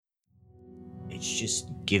it's just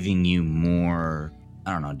giving you more.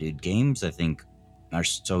 I don't know, dude. Games, I think, are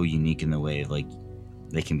so unique in the way of like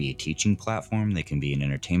they can be a teaching platform, they can be an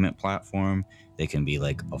entertainment platform, they can be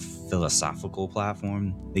like a philosophical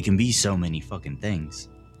platform. They can be so many fucking things.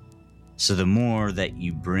 So the more that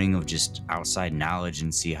you bring of just outside knowledge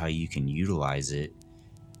and see how you can utilize it,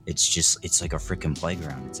 it's like a freaking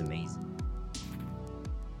playground. It's amazing.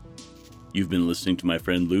 You've been listening to my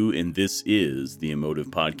friend Lou, and this is the Emotive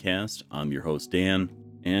Podcast. I'm your host, Dan,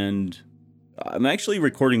 and I'm actually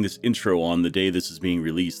recording this intro on the day this is being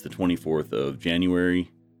released, the 24th of January,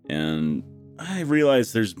 and I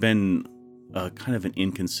realize there's been a kind of an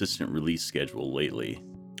inconsistent release schedule lately.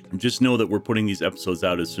 Just know that we're putting these episodes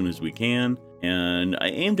out as soon as we can, and I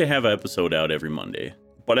aim to have an episode out every Monday,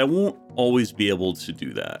 but I won't always be able to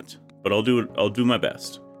do that, but I'll do my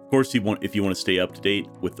best. Of course, if you want to stay up to date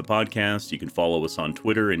with the podcast, you can follow us on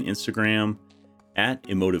Twitter and Instagram at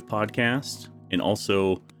Emotive Podcast, and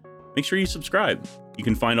also make sure you subscribe. You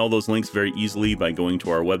can find all those links very easily by going to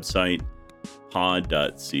our website,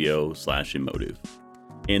 pod.co/emotive.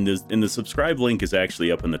 And the subscribe link is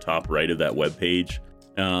actually up in the top right of that webpage.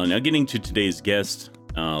 Now getting to today's guest,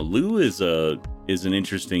 Lou is an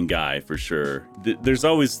interesting guy for sure. There's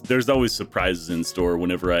always surprises in store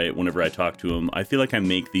whenever I talk to him. I feel like I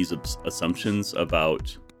make these assumptions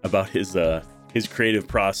about his creative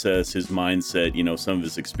process, his mindset, you know, some of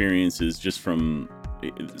his experiences just from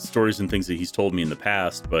stories and things that he's told me in the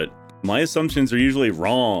past, but my assumptions are usually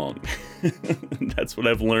wrong. That's what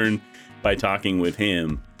I've learned by talking with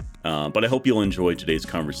him. But I hope you'll enjoy today's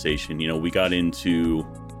conversation. You know, we got into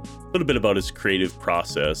a little bit about his creative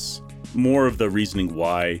process, more of the reasoning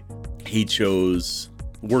why he chose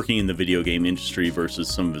working in the video game industry versus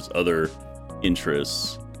some of his other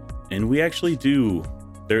interests. And we actually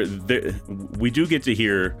we do get to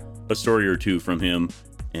hear a story or two from him.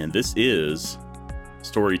 And this is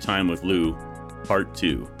Story Time with Lou, Part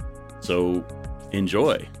 2. So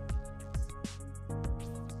enjoy.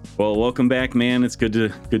 Well, welcome back, man. It's good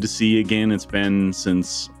to see you again. It's been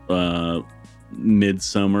since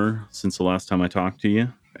midsummer since the last time I talked to you,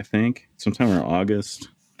 I think. Sometime in August.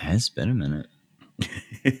 It's been a minute.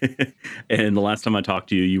 And the last time I talked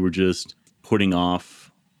to you, you were just putting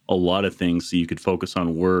off a lot of things so you could focus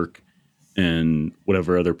on work and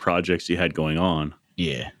whatever other projects you had going on.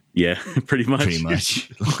 Yeah. Yeah, pretty much.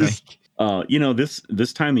 You know,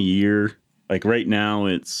 this time of year, like right now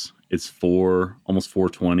it's almost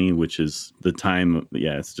 4:20, which is the time.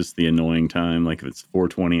 Yeah, it's just the annoying time. Like if it's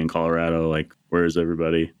 4:20 in Colorado, like where's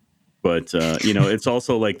everybody? But you know, it's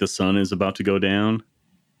also like the sun is about to go down.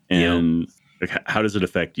 And like, how does it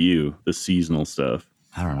affect you? The seasonal stuff.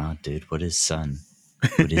 I don't know, dude. What is sun?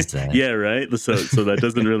 What is that? Yeah, right. So that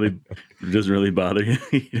doesn't really bother you.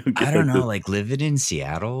 I don't know. Like living in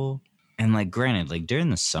Seattle, and like granted, like during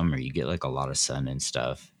the summer you get like a lot of sun and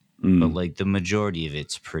stuff, but like the majority of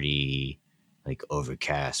it's pretty like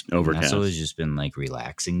overcast. That's always just been like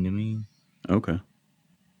relaxing to me. Okay.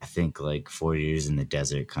 I think like 4 years in the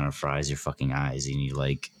desert kind of fries your fucking eyes, and you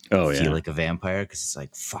like feel like a vampire because it's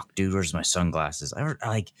like, fuck, dude, where's my sunglasses? I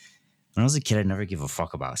like when I was a kid, I'd never give a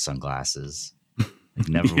fuck about sunglasses.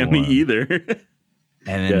 Never yeah, me either.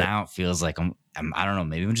 And then now it feels like I'm I don't know,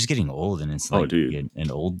 maybe I'm just getting old and it's like an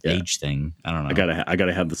old age thing. I don't know. I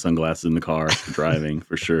gotta have the sunglasses in the car driving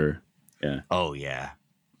for sure. Yeah. Oh yeah.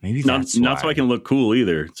 Maybe not so I can look cool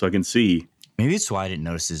either, so I can see. Maybe it's why I didn't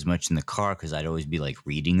notice as much in the car, because I'd always be like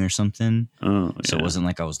reading or something. Oh, so it wasn't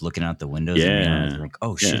like I was looking out the windows. Yeah. And I was like,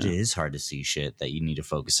 oh shit, it is hard to see shit that you need to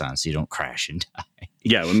focus on so you don't crash and die.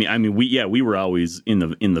 Yeah, I mean, we were always in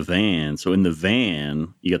the van. So in the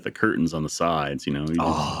van, you got the curtains on the sides. You know, you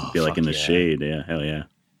just be like in the shade. Yeah, hell yeah.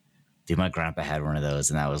 Dude, my grandpa had one of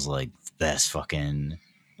those, and that was like the best fucking.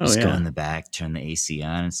 Just go in the back, turn the AC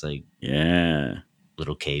on. It's like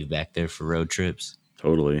little cave back there for road trips.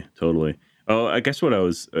 Totally. Oh, I guess what I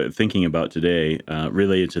was thinking about today,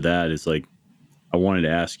 related to that, is like I wanted to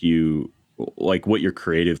ask you, like, what your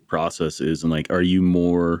creative process is, and like, are you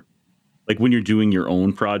more like when you're doing your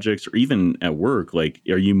own projects or even at work, like,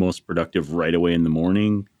 are you most productive right away in the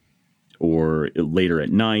morning or later at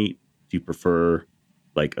night? Do you prefer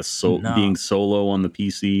like being solo on the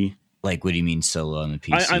PC? Like, what do you mean solo on the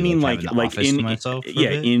PC? I mean, like in myself.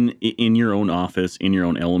 In your own office, in your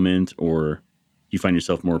own element, or you find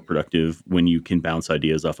yourself more productive when you can bounce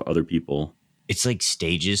ideas off of other people? It's like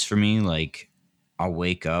stages for me. Like I'll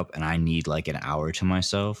wake up and I need like an hour to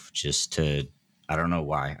myself just to, I don't know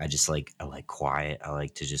why. I like quiet. I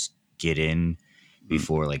like to just get in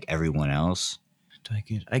before like everyone else.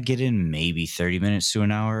 I get in maybe 30 minutes to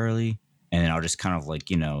an hour early, and then I'll just kind of like,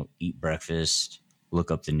 you know, eat breakfast, look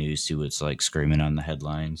up the news, see what's like screaming on the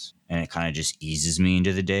headlines, and it kind of just eases me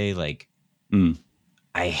into the day. Like,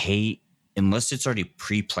 I hate, unless it's already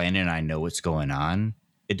pre-planned and I know what's going on,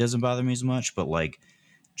 it doesn't bother me as much. But like,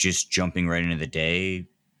 just jumping right into the day,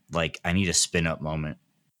 like I need a spin up moment.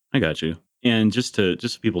 I got you. And just so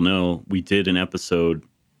people know, we did an episode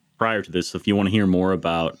prior to this. So if you want to hear more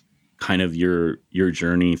about kind of your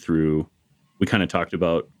journey through, we kind of talked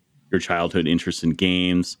about your childhood interest in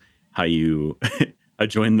games, how you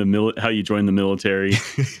joined the military,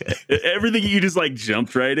 everything. You just like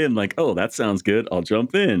jumped right in, like, oh, that sounds good, I'll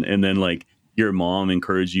jump in. And then like your mom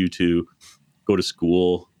encouraged you to go to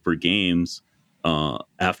school for games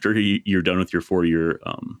after you're done with your 4-year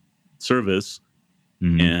service.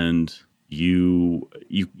 And you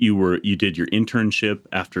did your internship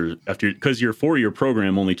after because your 4-year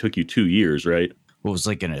program only took you 2 years, right? Well, it was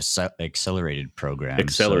like an accelerated program.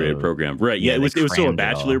 Program, right? Yeah, it was still a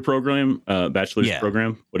bachelor's program,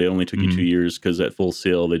 but it only took you 2 years because at Full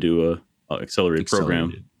Sail they do a accelerated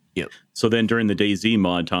program. Yep. So then during the DayZ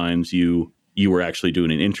mod times, you were actually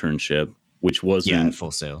doing an internship, which wasn't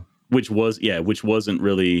Full Sail. Which wasn't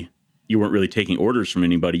really, you weren't really taking orders from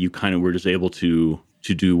anybody. You kind of were just able to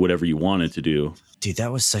do whatever you wanted to do. Dude,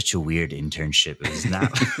 that was such a weird internship. It was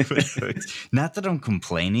not not that I'm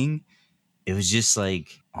complaining. It was just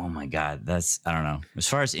like, oh my God, I don't know. As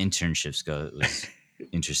far as internships go, it was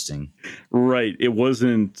interesting. Right. It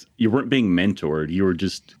wasn't, you weren't being mentored. You were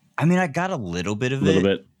just. I mean, I got a little bit of it. A little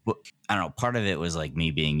bit. But I don't know. Part of it was like me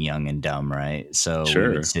being young and dumb, right? So sure.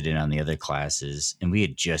 We would sit in on the other classes, and we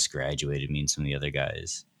had just graduated, me and some of the other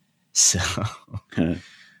guys. So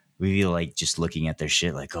we'd be like just looking at their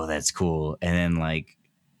shit like, oh, that's cool. And then like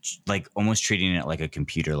almost treating it like a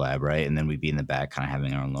computer lab, right? And then we'd be in the back kind of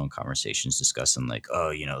having our own conversations discussing like, oh,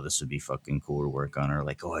 you know, this would be fucking cool to work on, or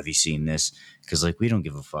like, oh, have you seen this? Because like we don't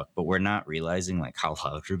give a fuck, but we're not realizing like how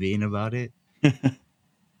loud we're being about it.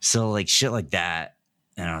 So like shit like that.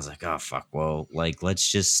 And I was like, oh, fuck. Well, like,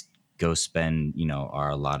 let's just go spend, you know, our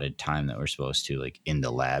allotted time that we're supposed to like in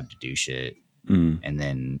the lab to do shit. And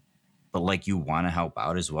then, but like you want to help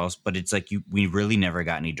out as well. But it's like we really never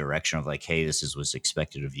got any direction of like, hey, this is what's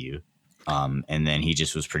expected of you. And then he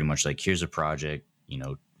just was pretty much like, here's a project, you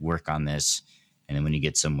know, work on this. And then when you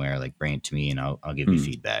get somewhere, like bring it to me and I'll give you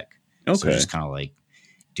feedback. Okay. So just kind of like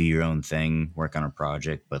do your own thing, work on a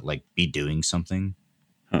project, but like be doing something.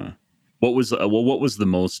 Huh. What was the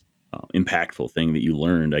most impactful thing that you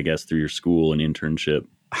learned, I guess, through your school and internship?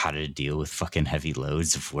 How to deal with fucking heavy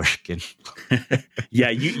loads of work. And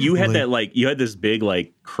yeah, you had that like you had this big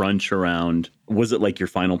like crunch around. Was it like your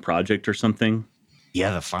final project or something?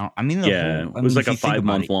 Yeah, the final. I mean, it was like a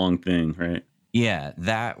 5-month long thing, right? Yeah,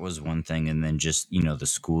 that was one thing, and then just the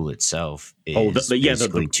school itself is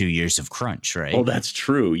basically 2 years of crunch, right? Oh, that's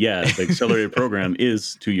true. Yeah, the accelerated program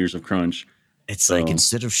is 2 years of crunch. It's like,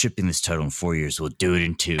 instead of shipping this total in 4 years, we'll do it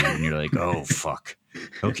in 2. And you're like, oh, fuck.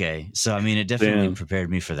 Okay. So, I mean, it definitely prepared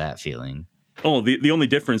me for that feeling. Oh, the only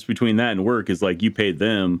difference between that and work is like you paid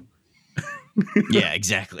them. Yeah,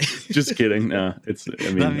 exactly. Just kidding. No,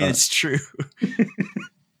 it's true.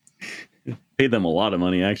 Paid them a lot of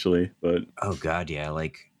money, actually. But oh, God, yeah.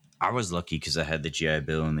 Like, I was lucky because I had the GI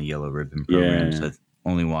Bill and the Yellow Ribbon program. Yeah. So I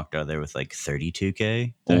only walked out of there with like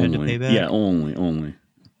 $32K that I had to pay back. Yeah, only.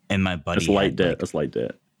 And my buddy, that's light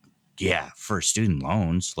debt. Yeah, for student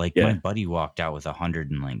loans. Like my buddy walked out with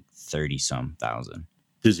 130-some thousand.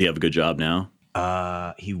 Does he have a good job now?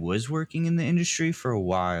 He was working in the industry for a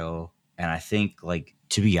while, and I think, like,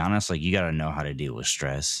 to be honest, like you got to know how to deal with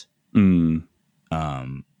stress. Like,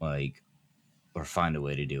 or find a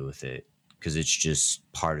way to deal with it, because it's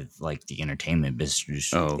just part of like the entertainment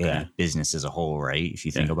business. Oh, okay. Yeah, business as a whole, right? If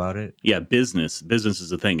you think about it. Yeah, business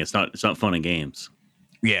is a thing. It's not fun and games.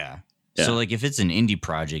 Yeah. So like if it's an indie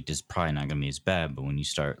project, it's probably not gonna be as bad. But when you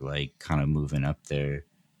start like kind of moving up there,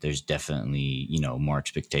 there's definitely more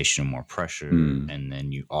expectation and more pressure, and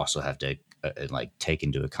then you also have to like take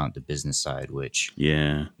into account the business side, which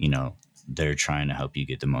they're trying to help you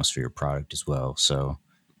get the most for your product as well. So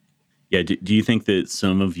yeah, do you think that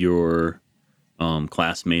some of your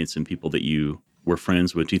classmates and people that you were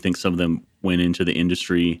friends with, do you think some of them went into the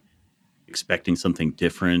industry expecting something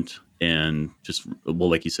different? And just, well,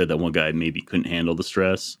 like you said, that one guy maybe couldn't handle the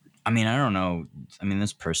stress. I mean, I don't know. I mean,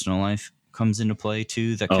 this personal life comes into play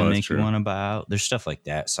too. That can make you want to buy out. There's stuff like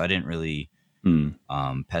that. So I didn't really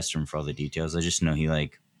pester him for all the details. I just know he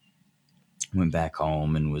like went back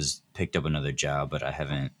home and picked up another job, but I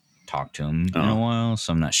haven't talked to him in a while.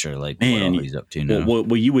 So I'm not sure like what all he's up to now.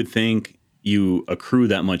 Well, you would think you accrue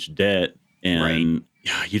that much debt and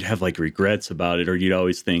you'd have like regrets about it, or you'd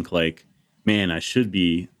always think like, Man, I should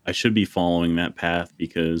be following that path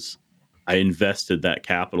because I invested that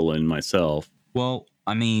capital in myself. Well,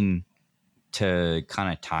 I mean, to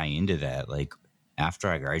kind of tie into that, like after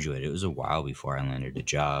I graduated, it was a while before I landed a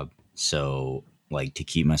job. So like to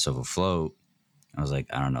keep myself afloat, I was like,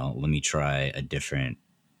 I don't know, let me try a different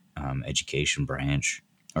education branch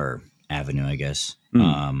or avenue, I guess.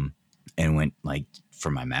 And went like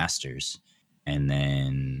for my master's, and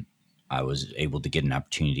then I was able to get an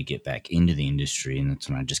opportunity to get back into the industry, and that's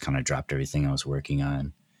when I just kind of dropped everything I was working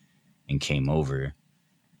on and came over.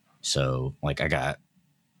 So like I got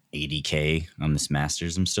 $80K on this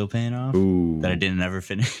master's I'm still paying off. Ooh. That I didn't ever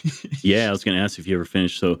finish. Yeah, I was going to ask if you ever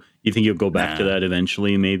finished. So you think you'll go back to that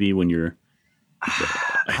eventually, maybe when you're...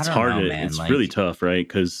 It's hard. Man. It's like, really tough, right?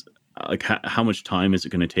 Because like how much time is it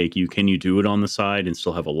going to take you? Can you do it on the side and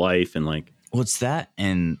still have a life? And like... Well, it's that,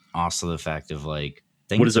 and also the fact of like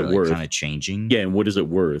things what is it worth? Kind of changing. Yeah, and what is it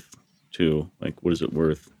worth too? Like, what is it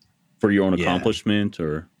worth for your own accomplishment?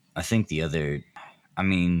 Or I think it'd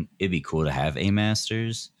be cool to have a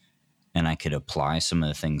master's, and I could apply some of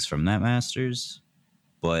the things from that master's.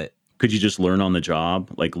 But could you just learn on the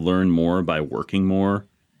job, like learn more by working more?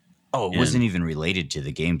 Oh, it wasn't even related to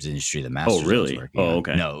the games industry. The master's. Oh, really?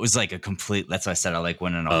 Okay. No, it was like a complete. That's why I said I like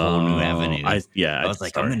went in a whole new avenue. I was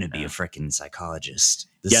like, I'm going to be a freaking psychologist.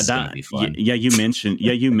 This is going to be fun. You mentioned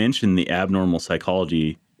the abnormal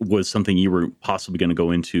psychology was something you were possibly going to go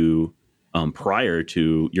into prior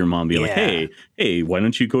to your mom being like, hey, why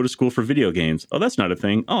don't you go to school for video games? Oh, that's not a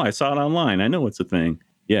thing. Oh, I saw it online. I know it's a thing.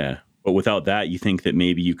 Yeah, but without that, you think that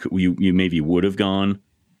maybe you maybe would have gone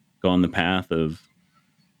the path of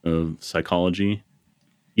psychology?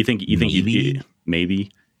 You think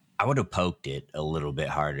maybe I would have poked it a little bit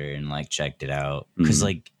harder and like checked it out, because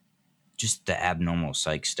like just the abnormal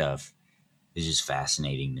psych stuff is just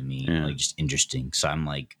fascinating to me, like just interesting. So I'm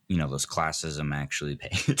like, those classes I'm actually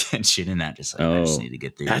paying attention, and not just like I just need to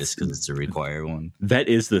get through this because it's a required one. That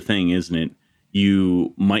is the thing, isn't it?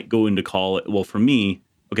 You might go into college. Well, for me,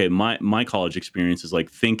 okay, my college experience is like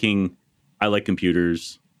thinking I like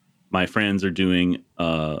computers. My friends are doing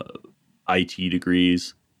IT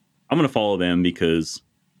degrees. I'm going to follow them because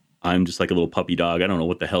I'm just like a little puppy dog. I don't know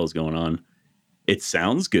what the hell is going on. It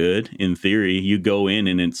sounds good in theory. You go in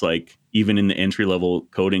and it's like, even in the entry level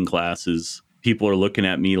coding classes, people are looking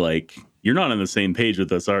at me like, you're not on the same page with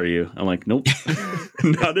us, are you? I'm like, nope,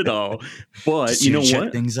 not at all. But just you know check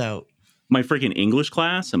what? Things out. My freaking English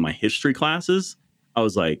class and my history classes, I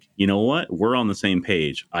was like, you know what? We're on the same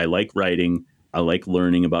page. I like writing. I like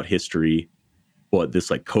learning about history, but this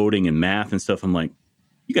like coding and math and stuff, I'm like,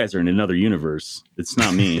 you guys are in another universe. It's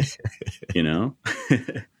not me,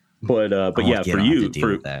 But yeah, for you,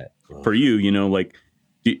 like,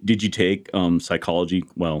 did you take psychology?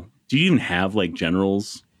 Well, do you even have like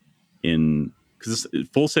generals in? Because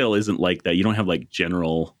Full Sail isn't like that. You don't have like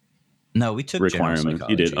general. No, we took requirements.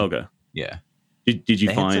 You did, okay. Yeah. Did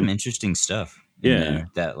you find had some interesting stuff? In there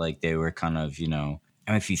that like they were kind of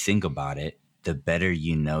if you think about it, the better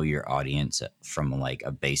you know your audience from like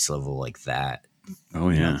a base level like that. Oh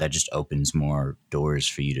yeah, that just opens more doors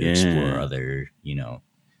for you to explore other,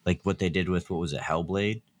 like what they did with, what was it,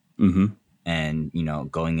 Hellblade? Mm-hmm. And,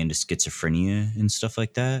 going into schizophrenia and stuff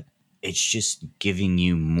like that. It's just giving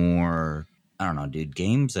you more, I don't know, dude.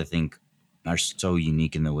 Games, I think, are so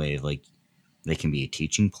unique in the way of like, they can be a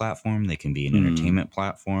teaching platform. They can be an entertainment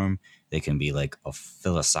platform. They can be like a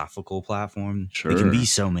philosophical platform. Sure. They can be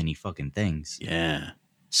so many fucking things. Yeah.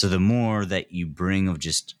 So the more that you bring of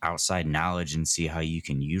just outside knowledge and see how you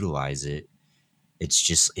can utilize it,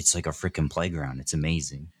 it's like a freaking playground. It's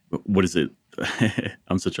amazing. What is it?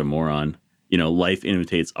 I'm such a moron. Life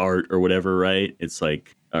imitates art or whatever, right? It's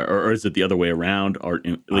like, or is it the other way around? Art,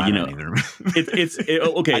 I don't even remember. It's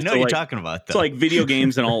okay. I know so you're talking about that. So like video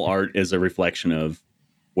games and all art is a reflection of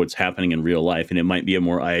what's happening in real life, and it might be a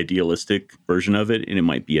more idealistic version of it, and it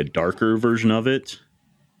might be a darker version of it.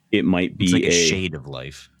 It might be like a shade of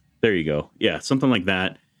life. There you go. Yeah, something like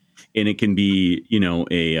that. And it can be,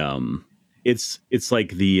 it's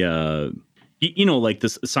like the, like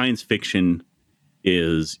this science fiction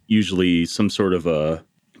is usually some sort of a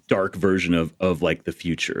dark version of like the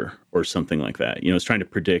future or something like that. It's trying to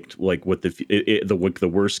predict like what the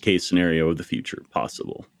worst case scenario of the future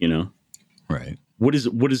possible. Right. What is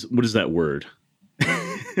that word?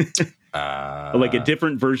 Like a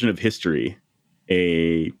different version of history.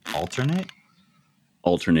 A alternate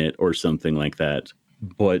or something like that.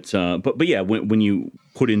 But yeah, when you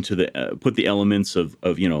put into the elements of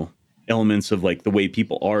elements of like the way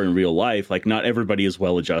people are in real life, like not everybody is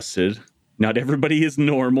well adjusted. not everybody is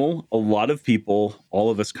normal. A lot of people, all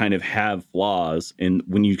of us kind of have flaws. And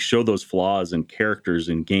when you show those flaws in characters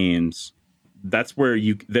in games, that's where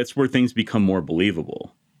things become more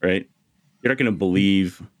believable, right? You're not going to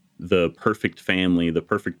believe the perfect family, the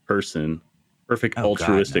perfect person, perfect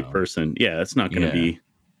altruistic person. Yeah, that's not going to be.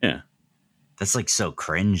 Yeah. That's like so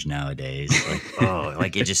cringe nowadays. Like,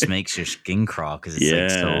 like it just makes your skin crawl because it's like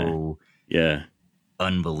so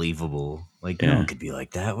unbelievable. Like no one could be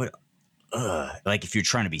like that. What? Like if you're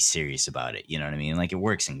trying to be serious about it, you know what I mean? Like it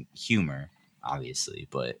works in humor, obviously,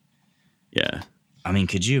 but yeah. I mean,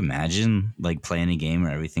 could you imagine like playing a game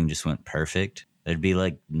where everything just went perfect? There'd be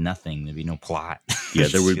like nothing. There'd be no plot. Yeah,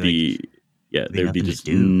 there would be. Like, there'd be just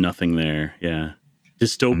nothing there. Yeah,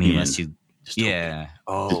 dystopian. I mean, unless you. Dystopian. Yeah.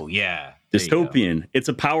 Oh, yeah. Dystopian. It's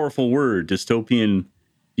a powerful word. Dystopian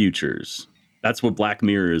futures. That's what Black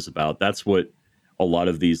Mirror is about. That's what a lot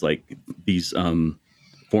of these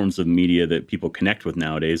forms of media that people connect with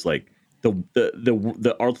nowadays, like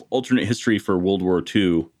the alternate history for World War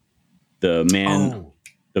II, the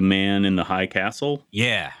man in the high castle.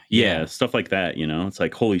 Yeah, stuff like that. You know, it's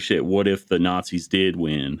like, holy shit, what if the Nazis did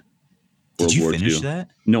win World War II? Did you finish that?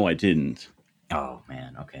 No, I didn't. Oh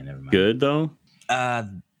man, okay, never mind. Good though.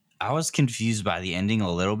 I was confused by the ending a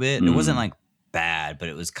little bit. It wasn't like bad, but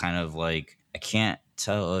it was kind of like I can't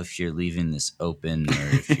tell if you're leaving this open or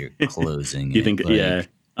if you're closing. You think? Like, yeah.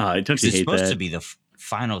 Don't you hate it's supposed that? to be the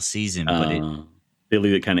final season, but they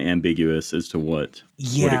leave it kind of ambiguous as to what.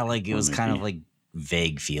 Yeah, like it was kind of like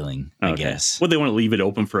vague feeling, I guess. Well, they want to leave it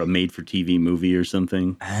open for a made-for-TV movie or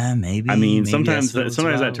something. Maybe. I mean, sometimes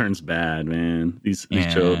that turns bad, man. These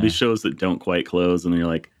shows that don't quite close, and you're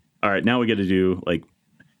like, all right, now we got to do like.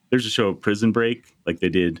 There's a show, Prison Break, like they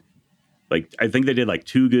did. Like I think they did like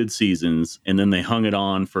 2 good seasons, and then they hung it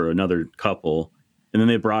on for another couple. And then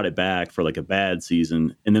they brought it back for like a bad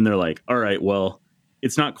season. And then they're like, all right, well,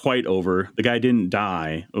 it's not quite over. The guy didn't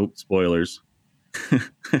die. Oh, spoilers.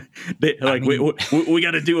 We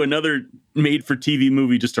got to do another made for TV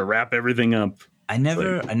movie just to wrap everything up. I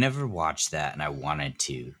never watched that and I wanted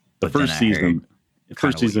to. The first season.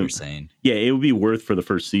 You're saying. Yeah, it would be worth for the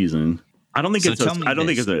first season. I don't think it's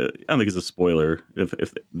a spoiler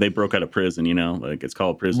if they broke out of prison, you know, like it's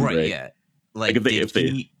called Prison Break. Right, yeah. Like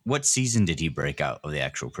what season did he break out of the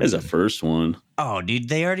actual prison? As the first one. Oh, dude,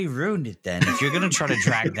 they already ruined it then. If you're going to try to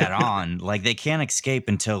drag that on, like they can't escape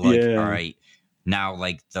until all right, now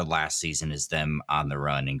like the last season is them on the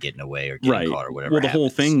run and getting away or getting caught or whatever. Well, the whole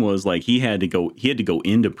thing was like he had to go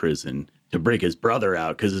into prison to break his brother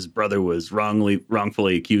out because his brother was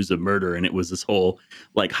wrongfully accused of murder, and it was this whole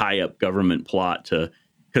like high up government plot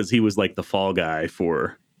because he was like the fall guy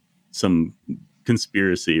for some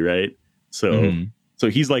conspiracy, right? So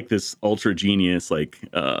he's like this ultra genius, like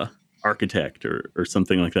architect or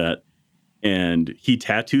something like that. And he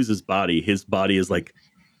tattoos his body. His body is like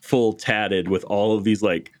full tatted with all of these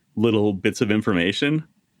like little bits of information.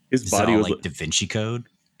 His body was like Da Vinci Code,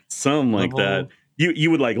 something like that. You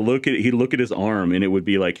would like he'd look at his arm and it would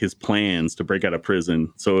be like his plans to break out of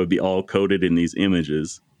prison. So it would be all coded in these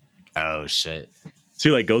images. Oh shit. So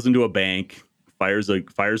he like goes into a bank, fires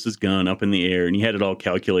his gun up in the air, and he had it all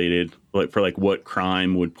calculated like for like what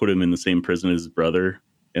crime would put him in the same prison as his brother.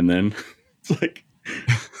 And then it's like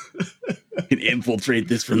can infiltrate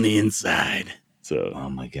this from the inside. So oh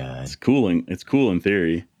my god. It's cool in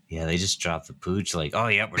theory. Yeah, they just dropped the pooch like, oh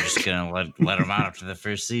yeah, we're just gonna let him out after the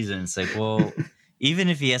first season. It's like, well, even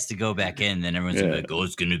if he has to go back in, then everyone's gonna be like, oh,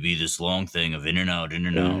 it's gonna be this long thing of in and out.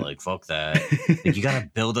 Like, fuck that. Like, you gotta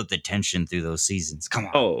build up the tension through those seasons. Come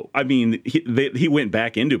on. Oh, I mean, he went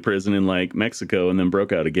back into prison in like Mexico and then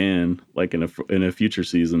broke out again, like in a future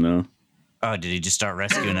season though. Oh, did he just start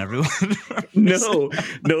rescuing everyone? No,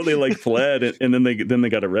 they like fled and then they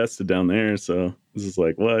got arrested down there. So this is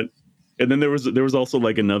like what? And then there was also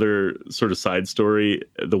like another sort of side story.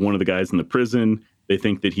 One of the guys in the prison, they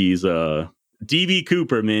think that he's DB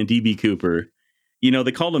Cooper, man, DB Cooper. You know,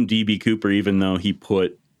 they called him DB Cooper even though he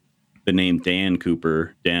put the name Dan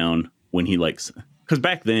Cooper down when he because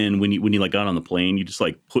back then when you like got on the plane, you just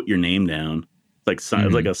like put your name down. It's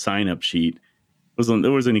like like a sign up sheet.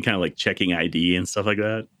 There wasn't any kind of like checking ID and stuff like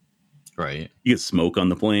that. Right. You get smoke on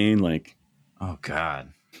the plane, like. Oh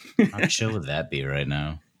God, how chill would that be right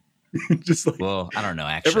now? Just like, well, I don't know.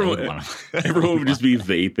 Actually, everyone would just be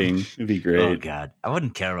vaping. It'd be great. Oh God, I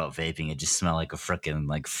wouldn't care about vaping. It just smell like a freaking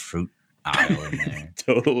like fruit aisle in there.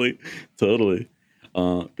 Totally.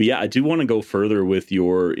 But yeah, I do want to go further with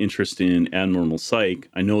your interest in Abnormal Psych.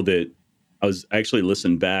 I know that I was actually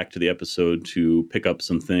listening back to the episode to pick up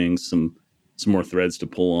some things, some more threads to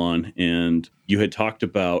pull on, and you had talked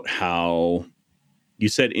about how you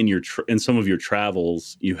said in some of your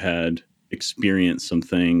travels, you had experienced some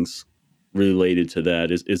things related to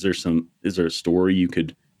that. Is there a story you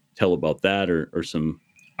could tell about that or some?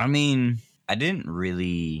 I mean, I didn't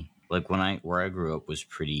really like where I grew up was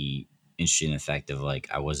pretty interesting in the fact of like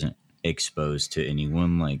I wasn't exposed to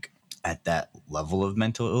anyone like at that level of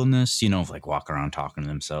mental illness, of like walking around talking to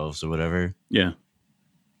themselves or whatever. Yeah.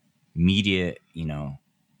 Media,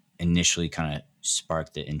 initially kind of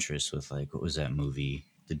sparked the interest with like, what was that movie?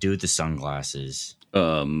 The dude with the sunglasses.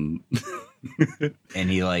 And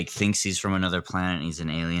he like thinks he's from another planet and he's an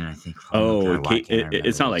alien. I think.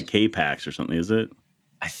 It's not like K-Pax or something, is it?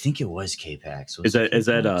 I think it was K-Pax. Is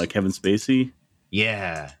that Kevin Spacey?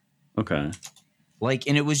 Yeah. Okay. Like,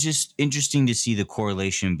 and it was just interesting to see the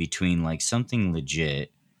correlation between like something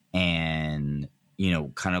legit and,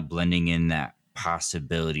 kind of blending in that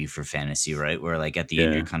possibility for fantasy, right? Where like at the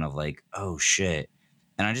end, you're kind of like, oh shit.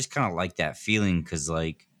 And I just kind of like that feeling because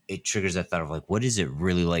like it triggers that thought of like, what is it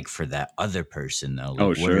really like for that other person though?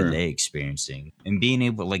 Like, what are they experiencing? And being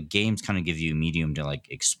able, like games kind of give you a medium to like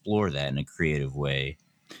explore that in a creative way,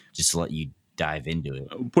 just to let you dive into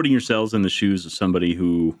it. Putting yourselves in the shoes of somebody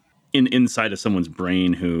who inside of someone's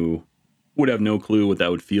brain who would have no clue what that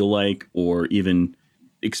would feel like, or even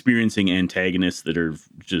experiencing antagonists that are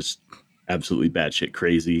just absolutely batshit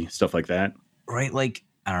crazy, stuff like that. Right. Like,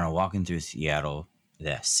 I don't know, walking through Seattle,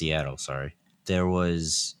 sorry. There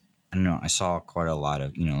was, I don't know, I saw quite a lot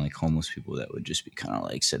of, like homeless people that would just be kind of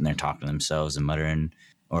like sitting there talking to themselves and muttering,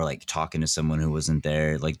 or like talking to someone who wasn't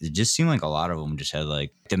there. Like it just seemed like a lot of them just had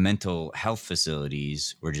like the mental health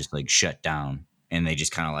facilities were just like shut down. And they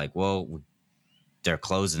just kind of like, well, they're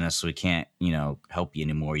closing us, so we can't, help you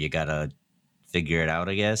anymore. You got to figure it out,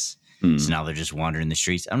 I guess. So now they're just wandering the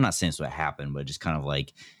streets. I'm not saying it's what happened, but just kind of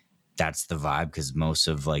like that's the vibe, because most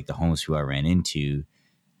of like the homeless who I ran into,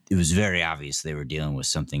 it was very obvious they were dealing with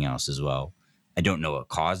something else as well. I don't know what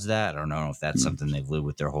caused that. I don't know if that's something they've lived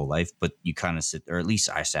with their whole life, but you kind of sit, or at least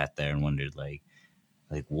I sat there and wondered like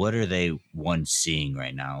what are they seeing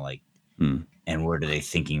right now? Like, and what are they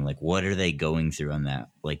thinking? Like, what are they going through on that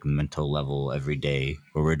like mental level every day,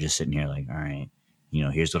 where we're just sitting here like, all right,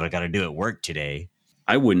 here's what I got to do at work today.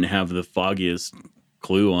 I wouldn't have the foggiest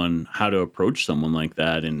clue on how to approach someone like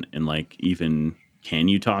that. And like, even, can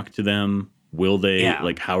you talk to them? Will they,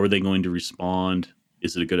 like, how are they going to respond?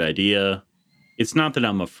 Is it a good idea? It's not that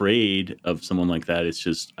I'm afraid of someone like that. It's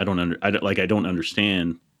just, I don't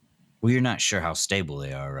understand. Well, you're not sure how stable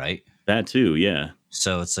they are, right? That too. Yeah.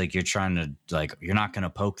 So it's like you're trying to, like, you're not going to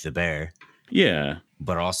poke the bear. Yeah.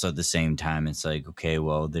 But also at the same time, it's like, okay,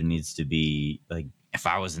 well, there needs to be, like, if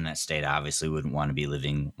I was in that state, I obviously wouldn't want to be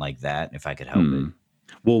living like that if I could help it.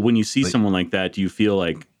 Well, when you see someone like that, do you feel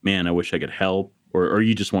like, man, I wish I could help? Or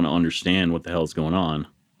you just want to understand what the hell is going on?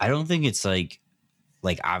 I don't think it's like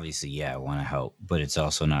obviously, yeah, I want to help, but it's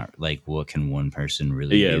also not like, what can one person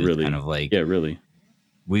really do? Really. Kind of like, really.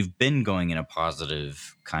 We've been going in a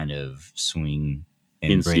positive kind of swing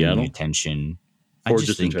in bringing Seattle? attention. I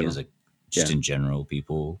just think in general,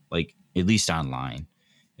 people, like, at least online,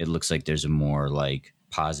 it looks like there's a more like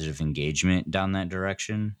positive engagement down that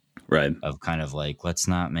direction. Right. Of kind of like, let's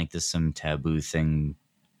not make this some taboo thing.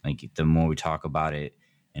 Like, the more we talk about it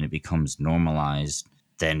and it becomes normalized,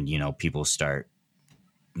 then, people start,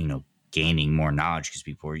 gaining more knowledge because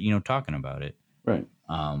people are, talking about it. Right.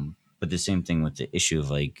 But the same thing with the issue of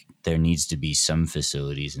like, there needs to be some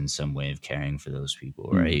facilities in some way of caring for those people.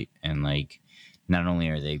 Right. And like, not only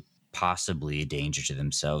are they possibly a danger to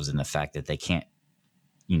themselves in the fact that they can't,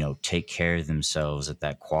 take care of themselves at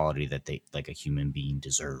that quality that they, like, a human being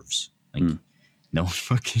deserves. Like, no one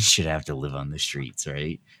fucking should have to live on the streets,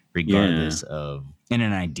 right? Regardless of, in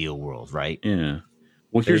an ideal world, right? Yeah.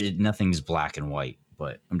 Well, nothing's black and white,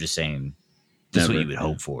 but I'm just saying, this is what you would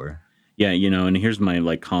hope for. Yeah, and here's my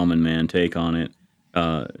like common man take on it,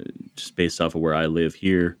 just based off of where I live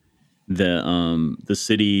here. The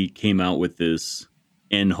city came out with this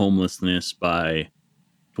end homelessness by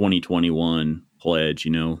 2021 pledge.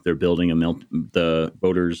 They're building the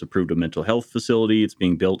voters approved a mental health facility. It's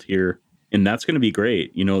being built here, and that's going to be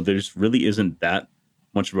great. There's really isn't that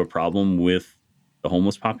much of a problem with the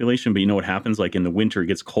homeless population, but what happens, like in the winter it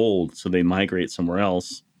gets cold, so they migrate somewhere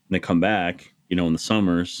else and they come back, in the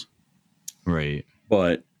summers. Right.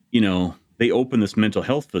 But, they open this mental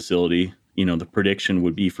health facility, the prediction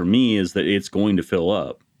would be for me is that it's going to fill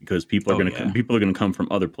up because people are going to come from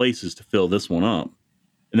other places to fill this one up.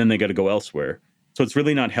 And then they got to go elsewhere. So it's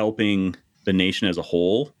really not helping the nation as a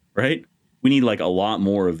whole, right? We need like a lot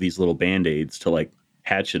more of these little Band-Aids to like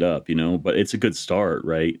patch it up, but it's a good start,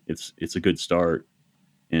 right? It's a good start.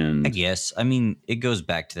 And I guess, I mean, it goes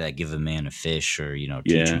back to that: give a man a fish, or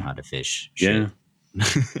teach him how to fish. Shit. Yeah,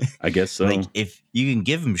 I guess so. Like, if you can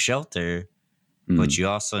give them shelter, but you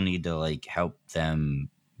also need to like help them,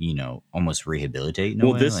 almost rehabilitate in a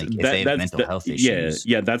way. Like, if they have mental health issues.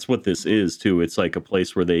 Yeah, that's what this is too. It's like a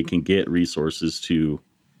place where they can get resources to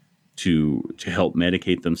help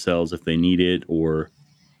medicate themselves if they need it, or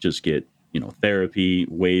just get therapy,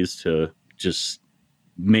 ways to just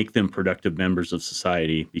make them productive members of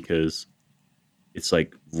society, because it's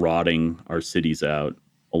like rotting our cities out,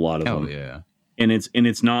 a lot of them. Yeah. And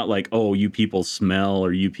it's not like, oh, you people smell,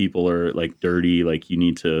 or you people are like dirty, like you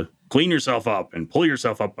need to clean yourself up and pull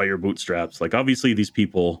yourself up by your bootstraps. Like, obviously these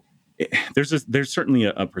people, there's certainly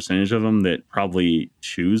a percentage of them that probably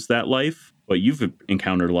choose that life, but you've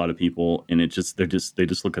encountered a lot of people, and they just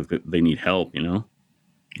look like they need help,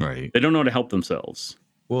 Right. They don't know how to help themselves.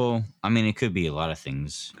 Well, I mean, it could be a lot of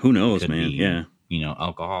things. Who knows, man? Yeah.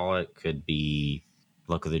 Alcoholic, could be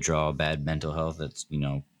luck of the draw, bad mental health that's,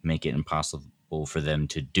 make it impossible for them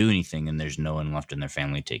to do anything, and there's no one left in their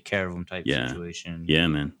family to take care of them type situation. Yeah,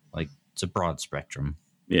 man. Like, it's a broad spectrum.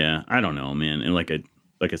 Yeah, I don't know, man. And like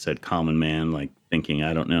I said, common man, like thinking,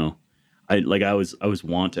 I don't know. I was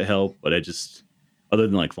want to help, but I just, other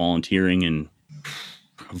than like volunteering and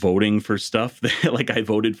voting for stuff, like I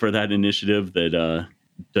voted for that initiative that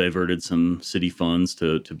diverted some city funds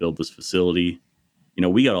to build this facility.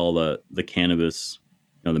 We got all the cannabis,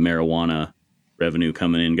 the marijuana revenue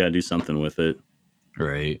coming in. Got to do something with it.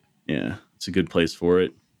 Right. Yeah, it's a good place for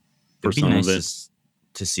it. It'd be nice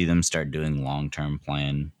to see them start doing long-term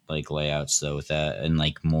plan like layouts though, with that, and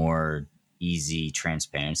like more easy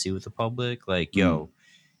transparency with the public. Like, yo,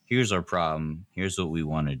 here's our problem. Here's what we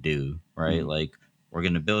want to do. Right. Like, we're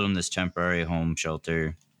going to build them this temporary home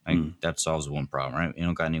shelter. Like, that solves one problem, right? You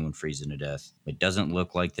don't got anyone freezing to death. It doesn't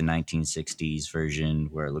look like the 1960s version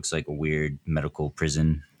where it looks like a weird medical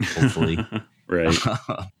prison, hopefully. Right.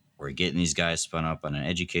 We're getting these guys spun up on an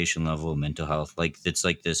education level, mental health. Like, it's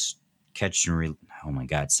like this catch and release. Oh my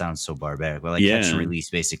God, it sounds so barbaric. But like catch and release,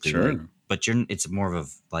 basically. Sure. Like, but it's more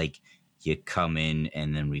of like, you come in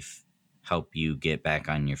and then we help you get back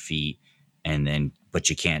on your feet, and then, but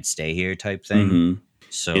you can't stay here type thing. Mm-hmm.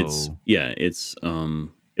 So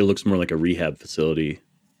it looks more like a rehab facility.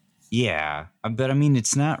 Yeah, but I mean,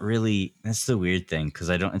 it's not really. That's the weird thing, because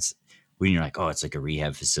it's when you're like, oh, it's like a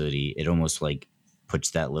rehab facility. It almost like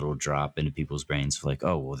puts that little drop into people's brains of like,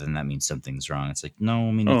 oh, well, then that means something's wrong. It's like, no,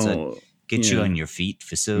 I mean, it's a get you on your feet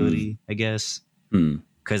facility, I guess.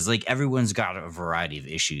 Because like everyone's got a variety of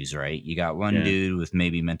issues, right? You got one dude with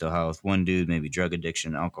maybe mental health, one dude maybe drug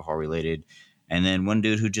addiction, alcohol related, and then one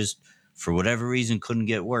dude who just for whatever reason couldn't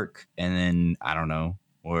get work, and then I don't know.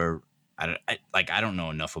 Or I don't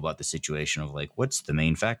know enough about the situation of like what's the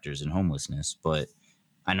main factors in homelessness, but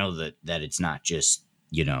I know that it's not just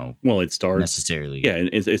it starts necessarily. Yeah,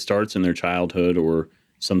 it starts in their childhood or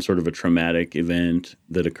some sort of a traumatic event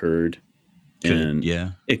that occurred, and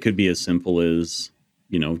it could be as simple as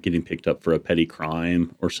getting picked up for a petty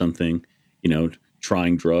crime or something.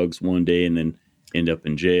 Trying drugs one day and then end up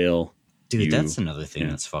in jail. Dude, that's another thing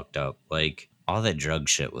that's fucked up. Like, all that drug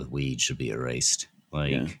shit with weed should be erased.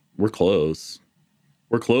 Like, we're close,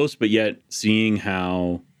 but yet seeing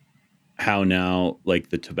how now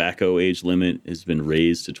like the tobacco age limit has been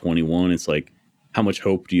raised to 21, it's like, how much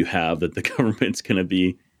hope do you have that the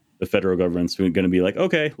federal government's going to be like,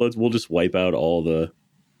 okay, we'll just wipe out all the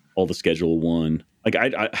Schedule 1. Like,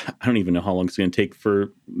 I don't even know how long it's going to take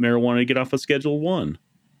for marijuana to get off of Schedule 1.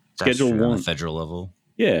 Schedule 1 on the federal level.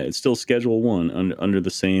 Yeah, it's still Schedule 1 under the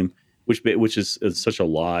same. Which is such a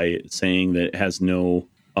lie, saying that it has no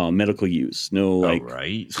medical use. No, like,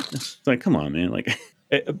 right. It's like, come on, man. Like,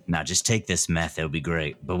 now just take this meth. It'll be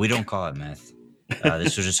great. But we don't call it meth.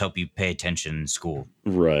 This will just help you pay attention in school.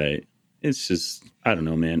 Right. It's just, I don't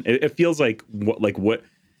know, man. It feels like what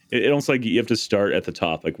it almost like you have to start at the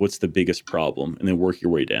top. Like, what's the biggest problem, and then work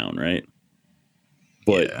your way down, right?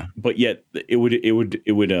 But yet it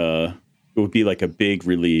would be like a big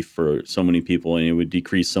relief for so many people, and it would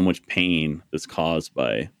decrease so much pain that's caused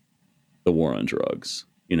by the war on drugs,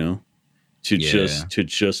 to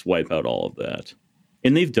just wipe out all of that.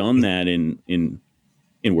 And they've done that in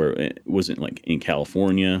where it wasn't like in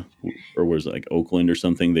California, or was it like Oakland or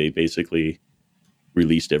something. They basically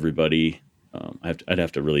released everybody. I'd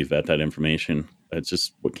have to really vet that information. That's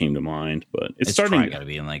just what came to mind, but it's starting. Got to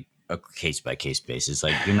be in like a case by case basis.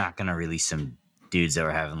 Like, you're not going to release some dudes that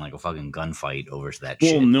were having like a fucking gunfight over that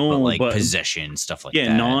shit. Well, no, but possession, stuff like that.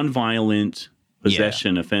 Yeah, non-violent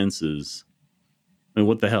possession offenses. I mean,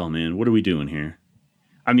 what the hell, man? What are we doing here?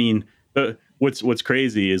 I mean, the what's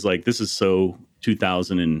crazy is like, this is so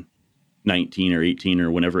 2019 or 18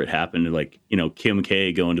 or whenever it happened, like, you know, Kim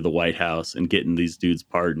K going to the White House and getting these dudes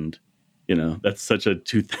pardoned. You know, that's such a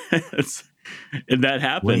and that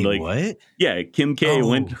happened. Wait, like, what? Yeah, Kim K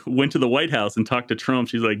went to the White House and talked to Trump.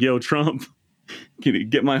 She's like, "Yo, Trump, can you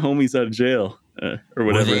get my homies out of jail or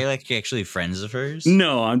whatever?" Were they like actually friends of hers?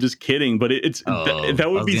 No, I'm just kidding. But that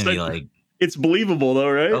would be such, like, it's believable though,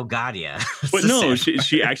 right? Oh God, yeah. But no,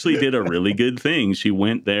 she actually did a really good thing. She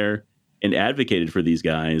went there and advocated for these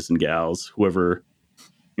guys and gals, whoever,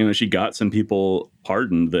 you know. She got some people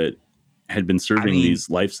pardoned that had been serving these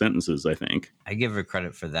life sentences, I think. I give her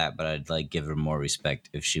credit for that, but I'd like give her more respect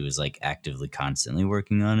if she was like actively constantly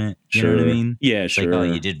working on it. You know what I mean? Yeah, it's sure. Like, oh,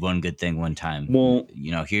 you did one good thing one time. Well,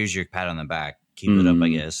 you know, here's your pat on the back. Keep it up, I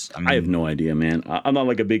guess. I mean, I have no idea, man. I'm not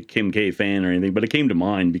like a big Kim K fan or anything, but it came to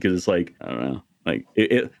mind because it's like, I don't know. Like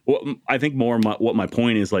well, I think more what my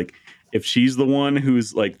point is, like, if she's the one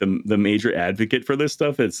who's like the major advocate for this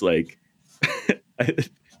stuff, it's like,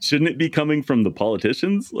 shouldn't it be coming from the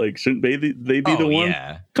politicians? Like, shouldn't they be the one?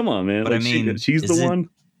 Yeah. Come on, man. But like, I mean, she's the one.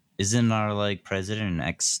 Isn't our like president an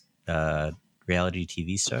ex reality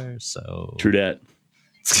TV star? So true that.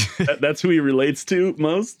 That's who he relates to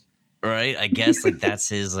most. Right? I guess like that's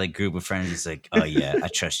his like group of friends. He's like, oh yeah, I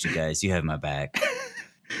trust you guys. You have my back.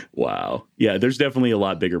 Wow. Yeah, there's definitely a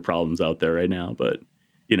lot bigger problems out there right now, but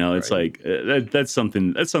you know, it's like that's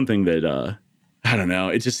something that I don't know.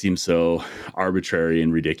 It just seems so arbitrary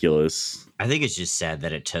and ridiculous. I think it's just sad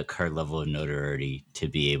that it took her level of notoriety to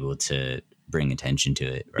be able to bring attention to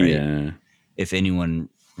it, right? Yeah. If anyone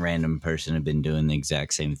random person had been doing the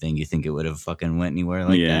exact same thing, you think it would have fucking went anywhere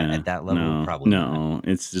like that at that level? No, probably no. Not.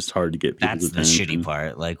 It's just hard to get people's attention. That's the shitty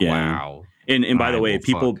part. Like, wow. And by the way,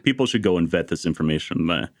 people should go and vet this information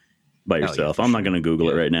by yourself. I'm not going to Google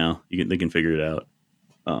it right now. They can figure it out.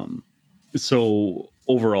 So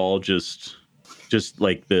overall, just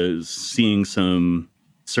like the seeing some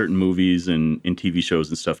certain movies and TV shows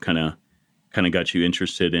and stuff kind of got you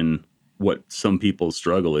interested in what some people's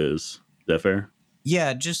struggle is. Is that fair?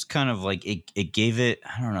 Yeah, just kind of like it gave it,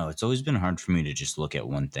 I don't know. It's always been hard for me to just look at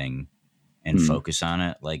one thing and focus on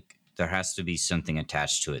it. Like, there has to be something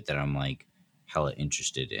attached to it that I'm like hella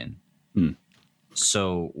interested in.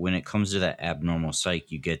 So when it comes to that abnormal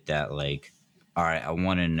psych, you get that like, all right, I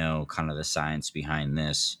want to know kind of the science behind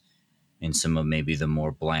this and some of maybe the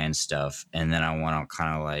more bland stuff. And then I want to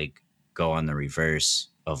kind of like go on the reverse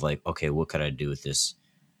of like, okay, what could I do with this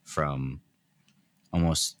from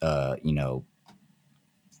almost,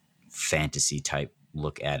 fantasy type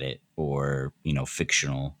look at it, or,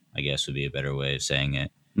 fictional, I guess would be a better way of saying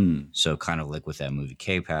it. So kind of like with that movie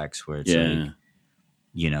K-Pax, where it's like,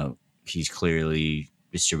 he's clearly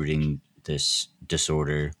distributing this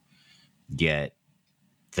disorder, yet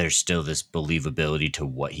there's still this believability to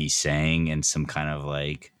what he's saying and some kind of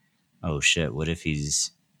like, oh shit, what if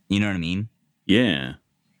he's, you know what I mean? Yeah.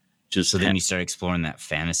 Then you start exploring that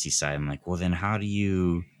fantasy side. I'm like, well, then how do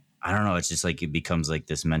you, I don't know. It's just like, it becomes like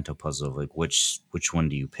this mental puzzle of like, which one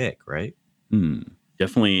do you pick? Right.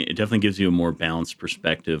 Definitely. It definitely gives you a more balanced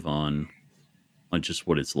perspective on just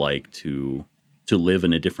what it's like to live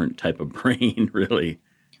in a different type of brain, really.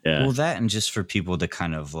 Yeah. Well, that, and just for people to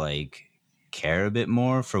kind of like care a bit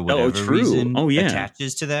more for whatever reason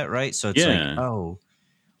attaches to that, right? So it's like, oh,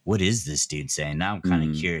 what is this dude saying? Now I'm kind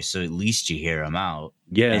of curious. So at least you hear him out.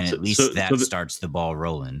 Yeah. And at least that starts the ball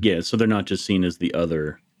rolling. Yeah. So they're not just seen as the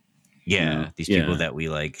other. Yeah. These people that we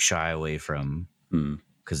like shy away from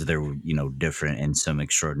because they're, different in some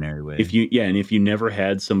extraordinary way. If you never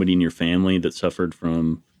had somebody in your family that suffered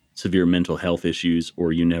from severe mental health issues,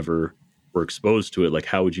 or you never were exposed to it, like,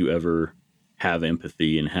 how would you ever have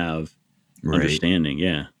empathy and have understanding?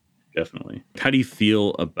 Yeah, definitely. How do you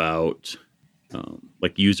feel about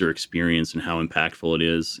like user experience and how impactful it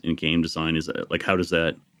is in game design? Is that like, how does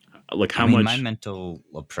that, like, how much? My mental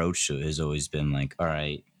approach to it has always been like, all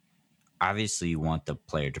right, obviously you want the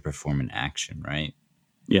player to perform an action, right?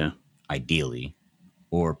 Yeah. Ideally,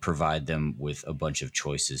 or provide them with a bunch of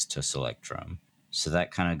choices to select from. So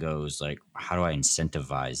that kind of goes like, how do I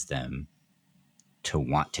incentivize them to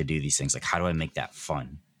want to do these things? Like, how do I make that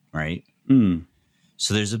fun? Right.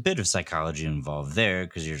 So there's a bit of psychology involved there,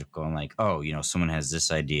 because you're going like, oh, someone has this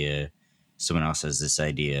idea, someone else has this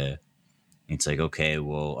idea. It's like, okay,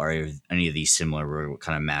 well, are any of these similar? We'll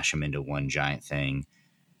kind of mash them into one giant thing.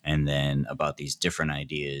 And then about these different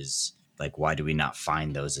ideas, like, why do we not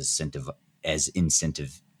find those as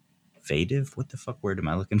incentive? What the fuck word am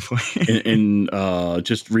I looking for? and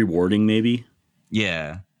just rewarding, maybe.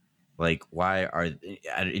 Yeah, like, why are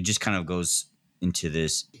it just kind of goes into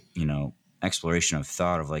this, exploration of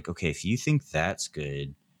thought of like, okay, if you think that's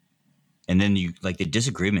good, and then you like the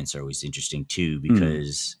disagreements are always interesting too,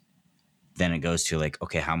 because then it goes to like,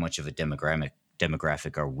 okay, how much of a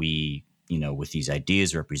demographic are we, with these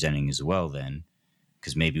ideas representing as well then?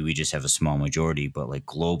 Because maybe we just have a small majority, but like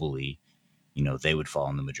globally, they would fall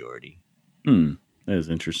in the majority. That is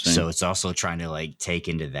interesting. So it's also trying to like take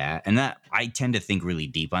into that, and that I tend to think really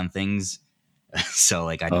deep on things. So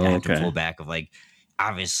like I have to pull back of like,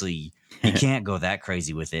 obviously you can't go that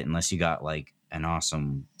crazy with it unless you got like an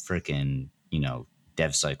awesome freaking,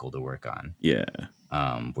 dev cycle to work on. Yeah.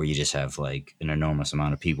 Where you just have like an enormous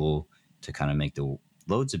amount of people to kind of make the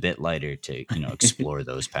loads a bit lighter to, explore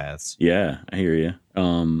those paths. Yeah, I hear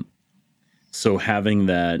you. So having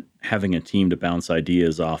a team to bounce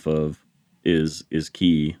ideas off of is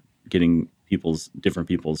key. Getting different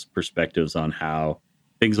people's perspectives on how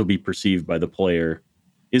things will be perceived by the player.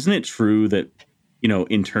 Isn't it true that,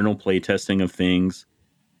 internal play testing of things,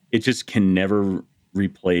 it just can never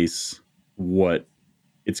replace what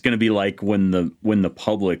it's going to be like when the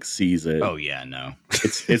public sees it? Oh yeah, no.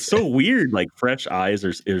 It's so weird. Like fresh eyes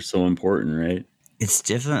are so important, right? It's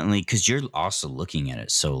definitely because you're also looking at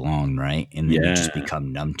it so long, right? And then you just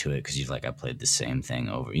become numb to it because you're like, I played the same thing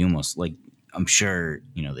over. You almost like, I'm sure,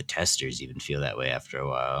 the testers even feel that way after a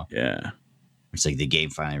while. Yeah. It's like the game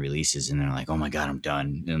finally releases and they're like, oh my God, I'm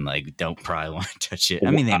done. And like, don't probably want to touch it.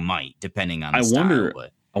 I mean, they might, depending on the style.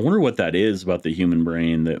 I wonder what that is about the human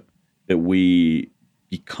brain that we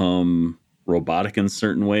become robotic in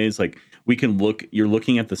certain ways. Like you're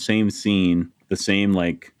looking at the same scene, the same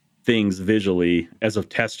like things visually as a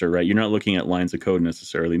tester, right? You're not looking at lines of code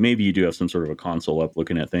necessarily. Maybe you do have some sort of a console up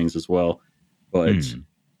looking at things as well. But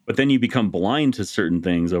then you become blind to certain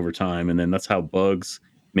things over time. And then that's how bugs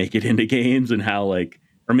make it into games, and how like,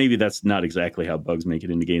 or maybe that's not exactly how bugs make it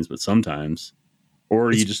into games, but sometimes,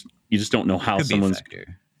 or you just don't know how someone's,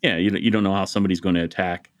 you don't know how somebody's going to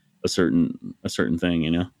attack a certain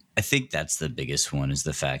thing, I think that's the biggest one, is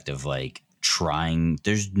the fact of like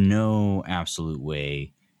there's no absolute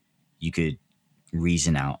way you could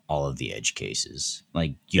reason out all of the edge cases.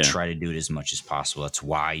 Like you try to do it as much as possible. That's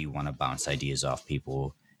why you want to bounce ideas off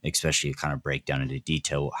people, especially kind of break down into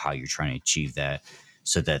detail how you're trying to achieve that,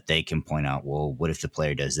 so that they can point out, well, what if the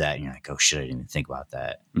player does that? And you're like, oh shit, I didn't even think about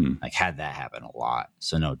that. Like had that happen a lot.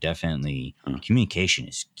 So no, definitely communication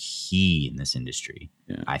is key in this industry.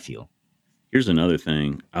 Yeah. I feel. Here's another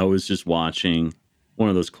thing. I was just watching one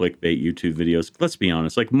of those clickbait YouTube videos. Let's be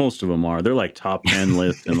honest, like most of them are. They're like top 10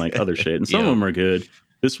 list and like other shit. And some of them are good.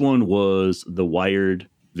 This one was the Wired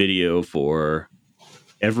video for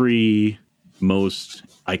every most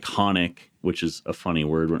iconic, which is a funny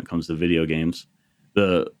word when it comes to video games,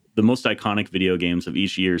 the most iconic video games of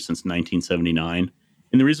each year since 1979.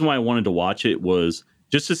 And the reason why I wanted to watch it was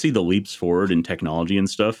just to see the leaps forward in technology and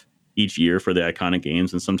stuff each year for the iconic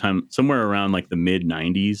games. And somewhere around like the mid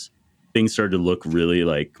 90s, things started to look really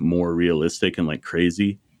like more realistic and like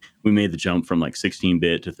crazy. We made the jump from like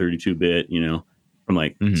 16-bit to 32-bit, from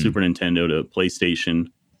like Super Nintendo to PlayStation.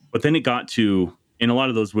 But then it got to, and a lot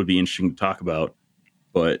of those would be interesting to talk about,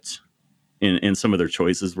 but and some of their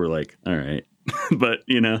choices were like, all right. But,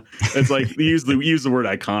 it's like we use the word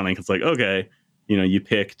iconic. It's like, okay, you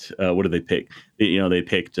picked, what did they pick? They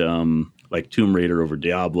picked like Tomb Raider over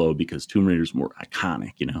Diablo because Tomb Raider's more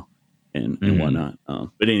iconic, and whatnot.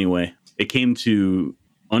 But anyway, it came to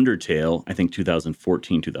Undertale, I think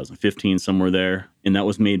 2014, 2015, somewhere there. And that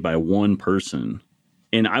was made by one person.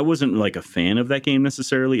 And I wasn't like a fan of that game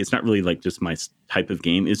necessarily. It's not really like just my type of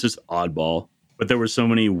game. It's just oddball. But there were so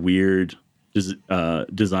many weird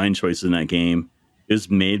design choices in that game. It was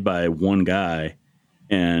made by one guy,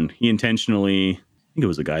 and he intentionally, I think it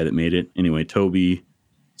was a guy that made it. Anyway, Toby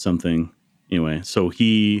something. Anyway, so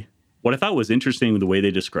what I thought was interesting with the way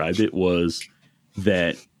they described it was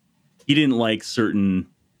that he didn't like certain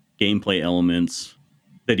gameplay elements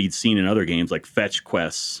that he'd seen in other games, like fetch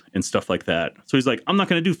quests and stuff like that. So he's like, I'm not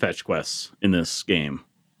going to do fetch quests in this game,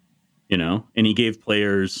 and he gave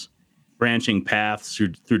players branching paths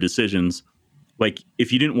through decisions. Like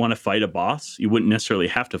if you didn't want to fight a boss, you wouldn't necessarily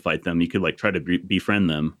have to fight them. You could like try to befriend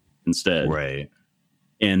them instead. Right.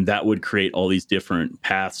 And that would create all these different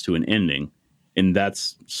paths to an ending. And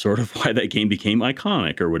that's sort of why that game became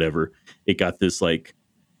iconic or whatever. It got this like,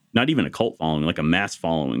 not even a cult following, like a mass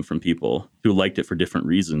following from people who liked it for different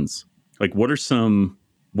reasons. Like what are some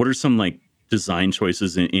like design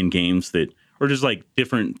choices in games that, or just like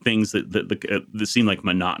different things that seem like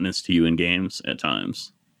monotonous to you in games at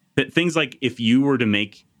times? Things like if you were to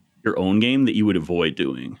make your own game that you would avoid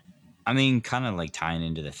doing. I mean, kind of like tying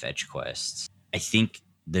into the fetch quests. I think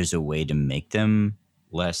there's a way to make them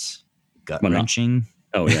less gut wrenching.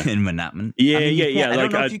 Oh yeah, and monotonous. Yeah, I mean, yeah. I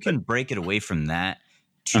don't know if you can break it away from that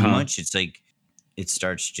too much. It's like it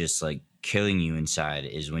starts just like killing you inside.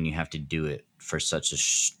 Is when you have to do it for such a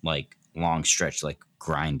like long stretch, like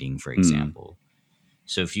grinding, for example.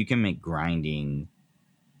 So if you can make grinding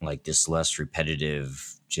like this less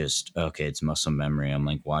repetitive, just okay, it's muscle memory. I'm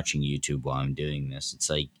like watching YouTube while I'm doing this. It's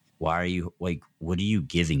like, why are you like, what are you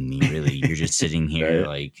giving me? Really, you're just sitting here right.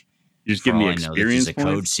 Like you're just giving me experience. There's a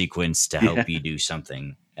code sequence to help you do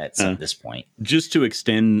something at this point. Just to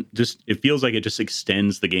extend, it feels like it just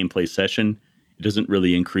extends the gameplay session. It doesn't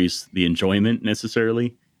really increase the enjoyment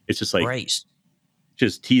necessarily. It's just like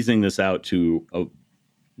just teasing this out to a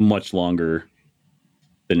much longer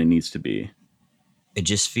than it needs to be. It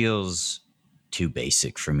just feels too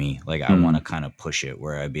basic for me. Like I want to kind of push it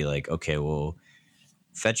where I'd be like, okay, well,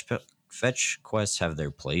 fetch quests have their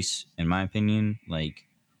place, in my opinion, like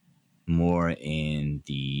more in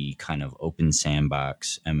the kind of open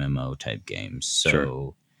sandbox MMO type games.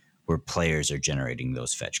 So where players are generating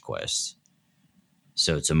those fetch quests.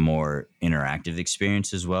 So it's a more interactive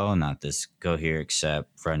experience as well. Not this go here, accept,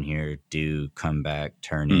 run here, do, come back,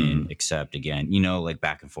 turn in, accept again, like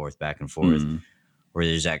back and forth, where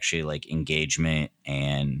there's actually like engagement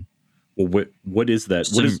and. Well, what is that?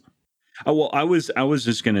 I was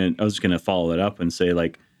just gonna follow it up and say,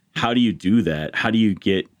 like, how do you do that? How do you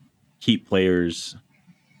keep players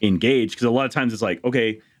engaged? Because a lot of times it's like,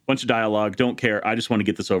 okay, bunch of dialogue, don't care, I just want to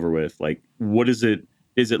get this over with. Like, what is it?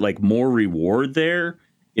 Is it like more reward there?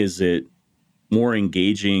 Is it more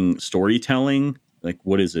engaging storytelling? Like,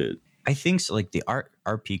 what is it? I think so. Like the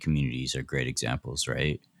RP communities are great examples,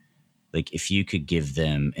 right? Like if you could give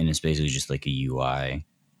them, and it's basically just like a UI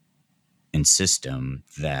and system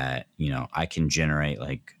that, I can generate,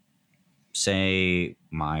 like, say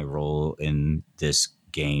my role in this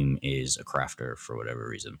game is a crafter for whatever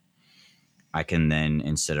reason. I can then,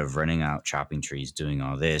 instead of running out, chopping trees, doing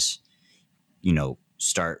all this,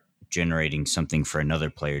 start generating something for another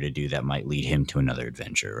player to do that might lead him to another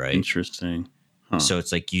adventure, right? Interesting. So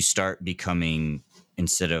it's like you start becoming,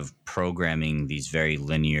 instead of programming these very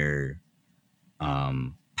linear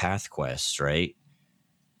path quests, right?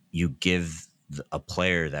 You give a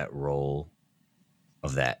player that role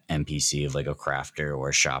of that NPC of like a crafter or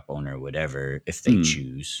a shop owner or whatever, if they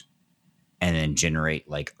choose, and then generate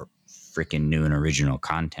like freaking new and original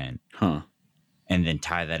content. And then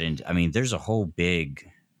tie that into, I mean, there's a whole big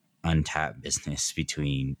untapped business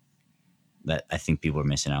between that. I think people are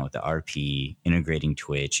missing out with the RP, integrating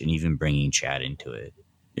Twitch, and even bringing chat into it.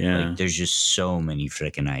 Yeah. Like, there's just so many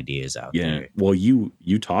freaking ideas out there. Well, you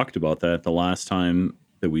talked about that the last time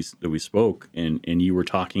that we spoke, and you were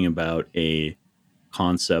talking about a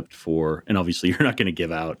concept for, and obviously you're not going to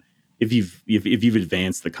give out if you've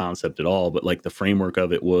advanced the concept at all, but like the framework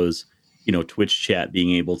of it was, Twitch chat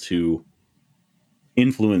being able to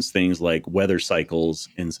influence things like weather cycles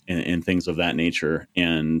and things of that nature,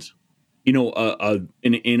 and an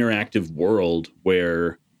interactive world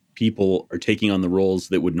where people are taking on the roles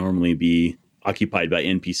that would normally be occupied by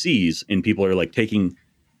NPCs, and people are like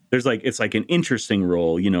it's like an interesting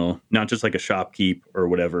role, not just like a shopkeep or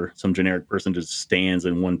whatever, some generic person just stands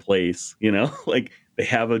in one place, like they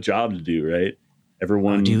have a job to do, right?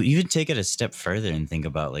 Everyone. Do you even take it a step further and think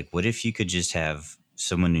about, like, what if you could just have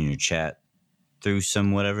someone in your chat through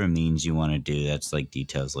some whatever means you want to do, that's like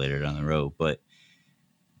details later down the road, but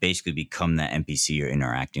basically become that NPC you're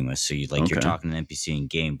interacting with. So you're talking to an NPC in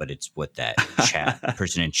game, but it's what that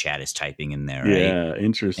person in chat is typing in there, right? Yeah,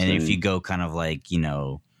 interesting. And if you go kind of like,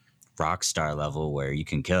 Rockstar level where you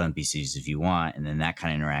can kill NPCs if you want, and then that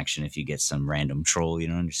kind of interaction, if you get some random troll,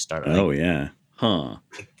 and just start kind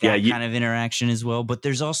of interaction as well. But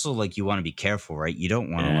there's also like, you want to be careful, right? You don't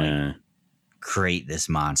want to like create this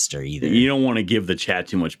monster either. You don't want to give the chat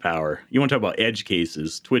too much power. You want to talk about edge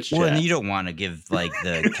cases, Twitch chat. And you don't want to give like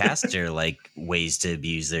the caster like ways to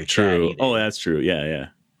abuse their true. chat. Oh, that's true. Yeah.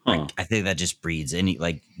 Like, I think that just breeds any,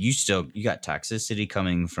 like, you got toxicity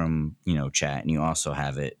coming from, chat, and you also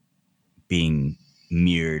have it being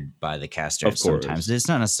mirrored by the caster sometimes. It's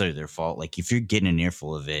not necessarily their fault. Like, if you're getting an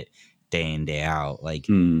earful of it day in, day out, like,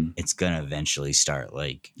 it's going to eventually start,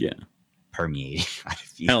 like, permeating.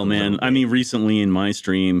 Hell, man. I mean, recently in my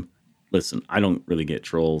stream, listen, I don't really get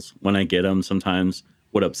trolls. When I get them, sometimes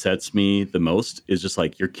what upsets me the most is just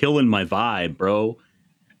like, you're killing my vibe, bro.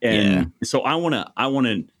 And so I want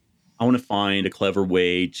to find a clever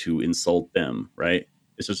way to insult them, right?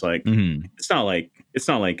 It's just like, it's not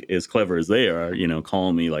like as clever as they are,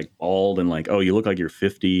 calling me like bald and like, oh, you look like you're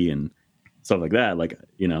 50 and stuff like that. Like,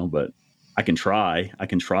 but I can try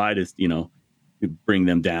to, bring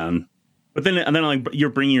them down But then like you're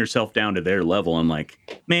bringing yourself down to their level. I'm like,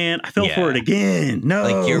 man, I fell for it again. No,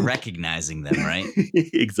 like you're recognizing them, right?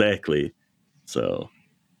 Exactly. So,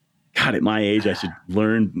 God, at my age, I should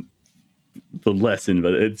learn the lesson,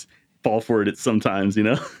 but it's fall for it sometimes, you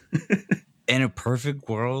know. In a perfect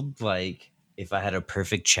world, like if I had a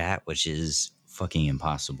perfect chat, which is fucking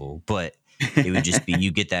impossible, but it would just be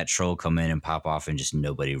you get that troll come in and pop off and just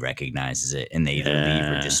nobody recognizes it and they either leave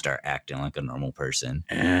or just start acting like a normal person.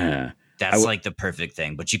 Yeah. That's like the perfect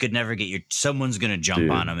thing, but you could never get someone's going to jump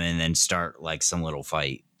on them and then start like some little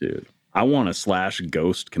fight. Dude, I want a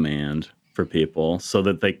 /ghost command for people so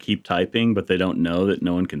that they keep typing, but they don't know that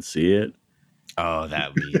no one can see it. Oh,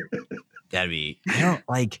 that'd be, I don't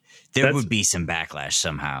like, there would be some backlash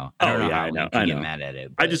somehow. I don't know how you can get mad at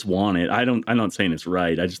it. I just want it. I'm not saying it's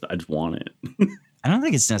right. I just want it. I don't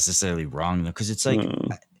think it's necessarily wrong though, because it's like,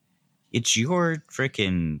 it's your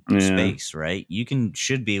freaking space, right? You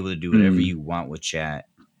should be able to do whatever you want with chat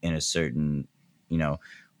in a certain,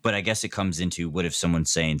 but I guess it comes into what if someone's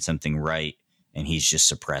saying something right and he's just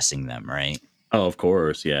suppressing them, right? Oh, of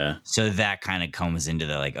course, yeah. So that kind of comes into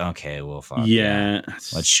the like, okay, well, fuck yeah.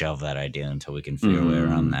 Let's shelve that idea until we can figure a way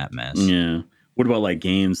around that mess. Yeah. What about like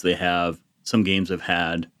games? Some games have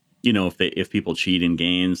had, if people cheat in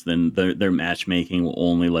games, then their matchmaking will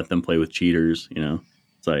only let them play with cheaters.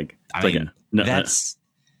 It's like I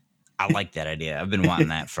like that idea. I've been wanting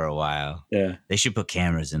that for a while. Yeah, they should put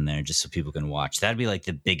cameras in there just so people can watch. That'd be like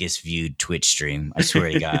the biggest viewed Twitch stream. I swear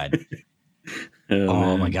to God.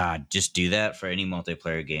 Oh my God. Just do that for any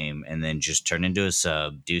multiplayer game and then just turn into a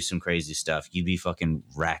sub, do some crazy stuff. You'd be fucking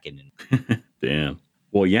racking. Damn.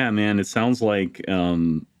 Well, yeah, man, it sounds like,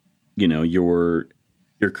 your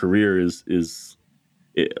career is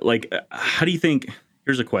like, how do you think,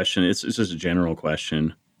 here's a question. It's just a general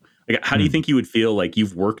question. Like, how do you think you would feel like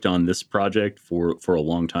you've worked on this project for a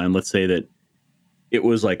long time? Let's say that it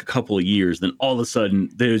was like a couple of years, then all of a sudden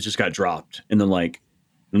they just got dropped and then like,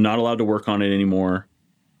 I'm not allowed to work on it anymore.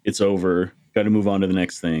 It's over. Got to move on to the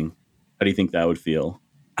next thing. How do you think that would feel?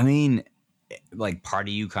 I mean, like part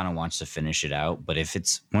of you kind of wants to finish it out, but if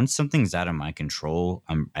once something's out of my control,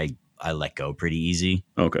 I let go pretty easy.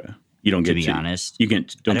 Okay. You don't get to be honest. You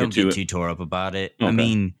don't get too tore up about it. Okay. I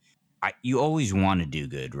mean, you always want to do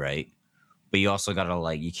good, right? But you also got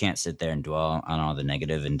to you can't sit there and dwell on all the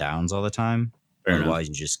negative and downs all the time. Otherwise,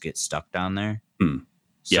 you just get stuck down there.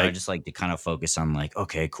 So I just like to kind of focus on like,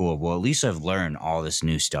 okay, cool. Well, at least I've learned all this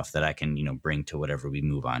new stuff that I can, bring to whatever we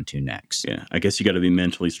move on to next. Yeah. I guess you got to be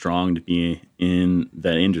mentally strong to be in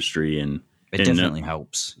that industry. And it definitely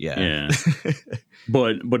helps. Yeah. Yeah.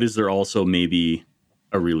 But is there also maybe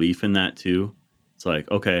a relief in that too? It's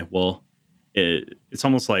like, okay, well, it's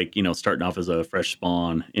almost like, starting off as a fresh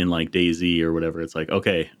spawn in like DayZ or whatever. It's like,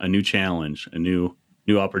 okay, a new challenge, a new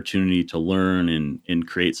opportunity to learn and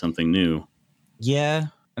create something new. Yeah,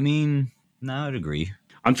 I mean, no, I'd agree.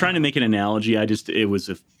 I'm trying to make an analogy. It was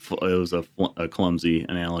a clumsy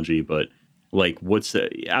analogy, but like,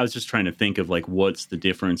 I was just trying to think of like, what's the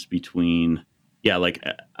difference between, what's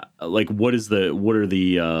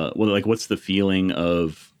the feeling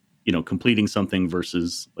of, completing something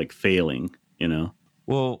versus like failing,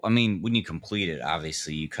 Well, I mean, when you complete it,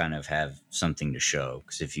 obviously you kind of have something to show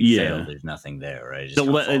because if you fail, there's nothing there, right?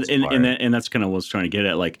 And that's kind of what I was trying to get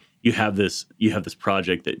at. Like you have this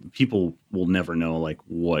project that people will never know, like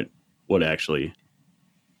what actually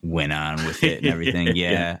went on with it and everything.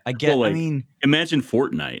 Yeah. I get. Well, I mean, imagine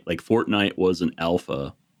Fortnite. Like Fortnite was an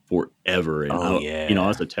alpha forever, and I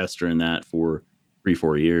was a tester in that for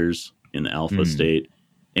 3-4 years in the alpha state.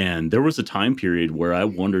 And there was a time period where I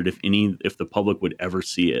wondered if the public would ever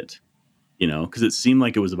see it, because it seemed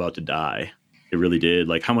like it was about to die. It really did.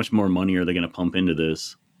 Like, how much more money are they going to pump into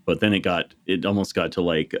this? But then it almost got to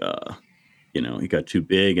like, it got too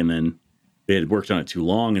big, and then they had worked on it too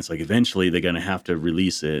long. It's like eventually they're going to have to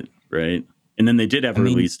release it, right? And then they did have a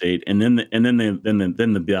release date, and then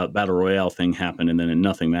the battle royale thing happened, and then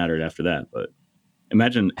nothing mattered after that. But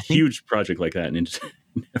imagine a huge project like that, and it just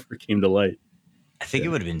never came to light. I think it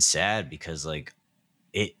would have been sad because like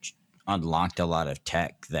it unlocked a lot of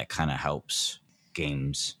tech that kind of helps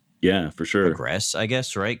games. Yeah, for sure. Progress, I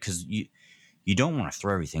guess, right? Because you don't want to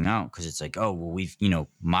throw everything out because it's like, oh, well, we've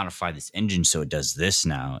modified this engine so it does this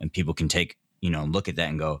now, and people can take look at that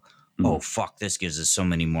and go, oh fuck, this gives us so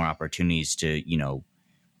many more opportunities to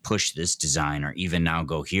push this design, or even now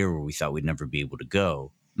go here where we thought we'd never be able to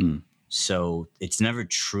go. So it's never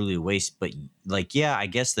truly a waste, but like, yeah, I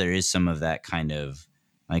guess there is some of that kind of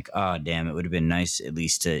like, oh, damn, it would have been nice at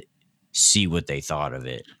least to see what they thought of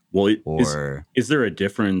it. Well, is there a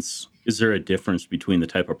difference? Is there a difference between the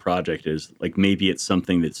type of project is like maybe it's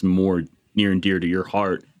something that's more near and dear to your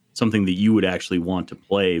heart, something that you would actually want to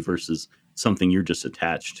play versus something you're just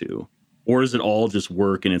attached to? Or is it all just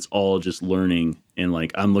work and it's all just learning and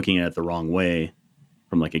like I'm looking at it the wrong way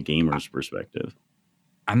from like a gamer's perspective?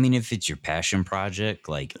 I mean, if it's your passion project,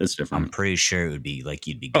 like it's different. I'm pretty sure it would be like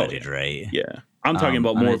you'd be gutted, right? Yeah. I'm talking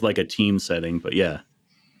about more of like a team setting, but yeah.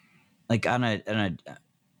 Like on a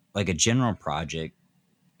like a general project,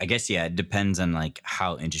 I guess, yeah, it depends on like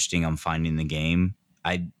how interesting I'm finding the game.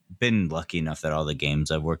 I've been lucky enough that all the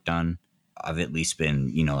games I've worked on, I've at least been,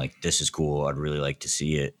 you know, like, this is cool. I'd really like to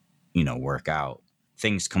see it, you know, work out.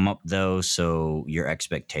 Things come up though, so your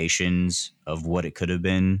expectations of what it could have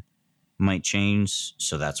been might change.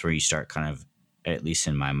 So that's where you start kind of, at least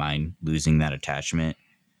in my mind, losing that attachment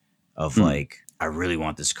of like, I really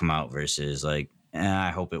want this to come out versus like, I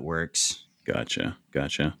hope it works. Gotcha. Got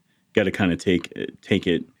to kind of take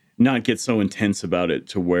it, not get so intense about it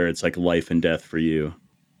to where it's like life and death for you.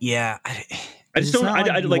 Yeah. I just don't,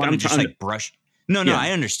 I'm just like brush. No,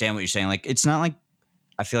 I understand what you're saying. Like, it's not like,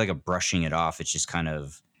 I feel like I'm brushing it off. It's just kind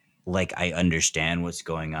of like, I understand what's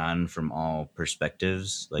going on from all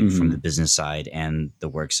perspectives, like from the business side and the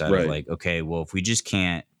work side of like, okay, well, if we just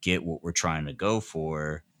can't get what we're trying to go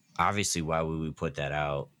for, obviously, why would we put that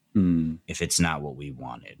out if it's not what we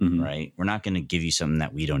wanted, right? We're not going to give you something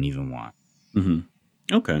that we don't even want.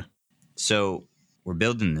 Okay. So we're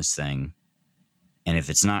building this thing, and if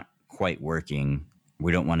it's not quite working,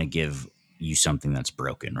 we don't want to give you something that's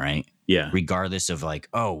broken, right? Yeah. Regardless of like,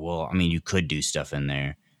 oh, well, I mean, you could do stuff in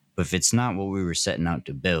there, but if it's not what we were setting out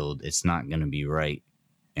to build, it's not going to be right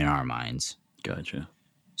in our minds. Gotcha.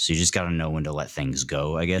 So you just got to know when to let things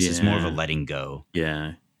go. I guess it's more of a letting go.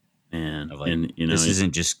 Yeah. Man. Like, and you know, this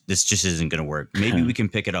just isn't going to work. Maybe we can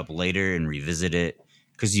pick it up later and revisit it,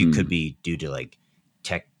 because you could be due to like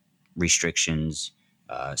tech restrictions,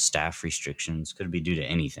 staff restrictions, could be due to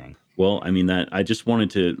anything. Well, I mean, that I just wanted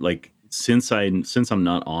to like, since I'm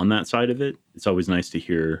not on that side of it, it's always nice to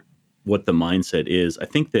hear what the mindset is. I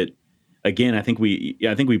think that, again, I think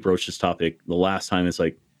we broached this topic the last time. It's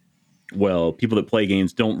like, well, people that play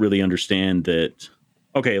games don't really understand that.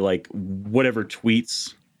 Okay, like whatever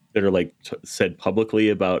tweets that are like said publicly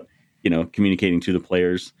about, you know, communicating to the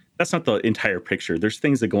players, that's not the entire picture. There's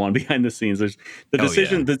things that go on behind the scenes. There's the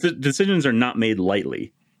decisions are not made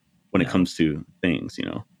lightly when it comes to things, you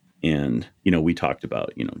know. And, you know, we talked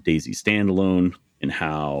about, you know, DayZ standalone and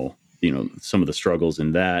how, you know, some of the struggles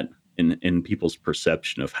in that and people's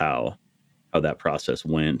perception of how that process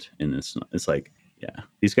went. And it's like, yeah,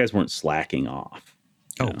 these guys weren't slacking off.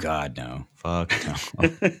 Oh, know? God, no. Fuck no.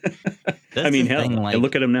 I mean, hell, like,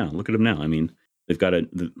 look at them now. I mean, they've got a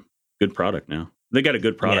good product now. They got a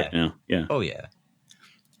good product now. Yeah. Oh, yeah.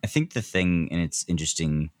 I think the thing, and it's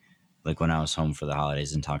interesting, like when I was home for the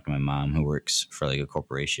holidays and talked to my mom, who works for like a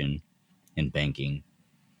corporation in banking,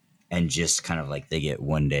 and just kind of like they get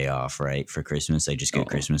one day off, right? For Christmas, they just get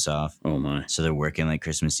Christmas off. Oh my. So they're working like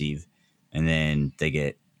Christmas Eve, and then they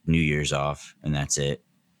get New Year's off, and that's it.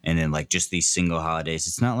 And then like just these single holidays,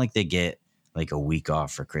 it's not like they get like a week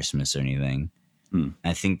off for Christmas or anything.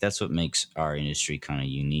 I think that's what makes our industry kind of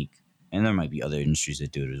unique. And there might be other industries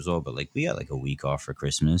that do it as well, but like we got like a week off for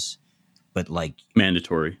Christmas, but like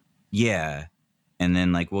mandatory. Yeah. And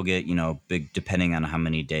then like we'll get, you know, big, depending on how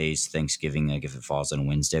many days Thanksgiving, like if it falls on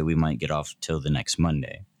Wednesday, we might get off till the next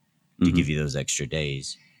Monday to give you those extra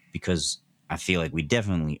days, because I feel like we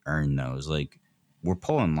definitely earn those. Like we're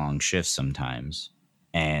pulling long shifts sometimes,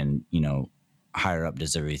 and, you know, higher up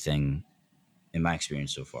does everything, in my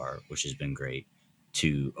experience so far, which has been great,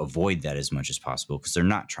 to avoid that as much as possible, because they're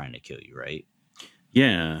not trying to kill you, right?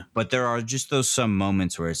 Yeah. But there are just those some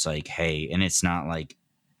moments where it's like, hey, and it's not like,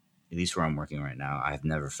 at least where I'm working right now, I've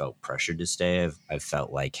never felt pressured to stay. I've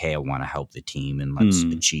felt like, hey, I want to help the team and let's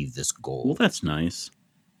achieve this goal. Well, that's nice.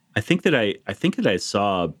 I think that I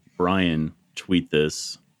saw Brian tweet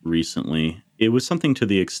this recently. It was something to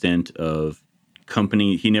the extent of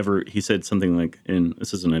company. He said something like, and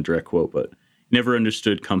this isn't a direct quote, but never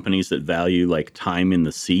understood companies that value like time in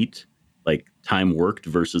the seat, like time worked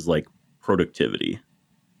versus like productivity.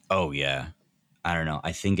 Oh, yeah. I don't know.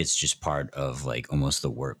 I think it's just part of like almost the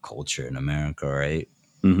work culture in America, right?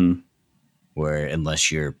 Where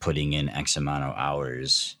unless you're putting in X amount of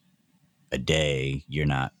hours a day, you're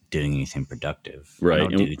not doing anything productive. Right. I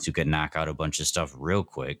know dudes who could knock out a bunch of stuff real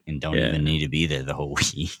quick and don't even need to be there the whole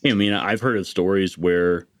week. I mean, I've heard of stories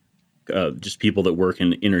where just people that work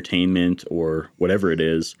in entertainment or whatever it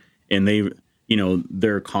is, and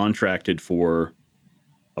they're contracted for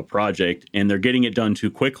a project and they're getting it done too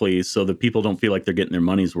quickly, so that people don't feel like they're getting their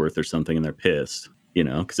money's worth or something, and they're pissed, you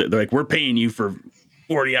know, because they're like, we're paying you for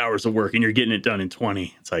 40 hours of work and you're getting it done in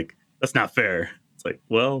 20. It's like, that's not fair. It's like,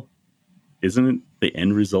 well, isn't it the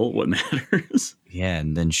end result what matters? Yeah,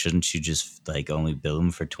 and then shouldn't you just like only bill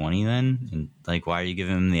him for 20 then? And like, why are you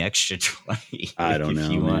giving him the extra 20? I don't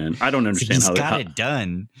know, man. I don't understand how he's got it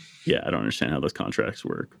done. Yeah, I don't understand how those contracts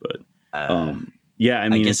work, but yeah, I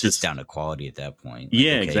mean, I guess it's down to quality at that point. Like,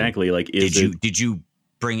 yeah, okay, exactly. Like, did you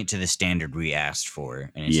bring it to the standard we asked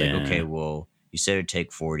for? And it's like, okay, well, you said it'd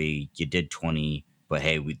take 40, you did 20, but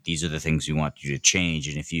hey, these are the things we want you to change.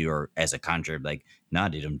 And if you are, as a contractor, like, nah,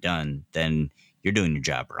 dude, I'm done, then you're doing your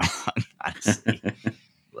job wrong, honestly.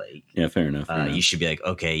 Like, yeah, fair enough. You should be like,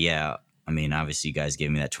 okay, yeah. I mean, obviously, you guys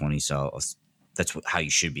gave me that 20, so that's how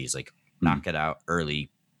you should be. Is like, knock it out early,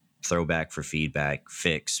 throwback for feedback,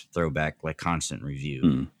 fix, throwback, like constant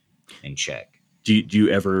review and check. Do you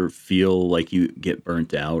ever feel like you get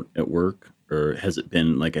burnt out at work, or has it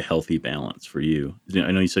been like a healthy balance for you?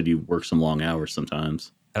 I know you said you work some long hours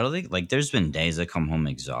sometimes. I don't think, like, there's been days I come home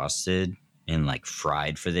exhausted and like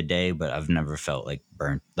fried for the day, but I've never felt like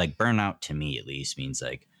burnt. Like, burnout to me at least means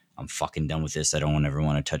like, I'm fucking done with this. I don't ever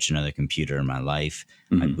want to touch another computer in my life.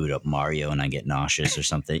 I boot up Mario and I get nauseous or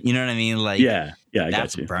something. You know what I mean? Like, yeah,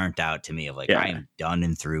 that's burnt out to me. Of like, I'm done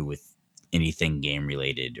and through with anything game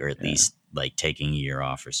related, or at least like taking a year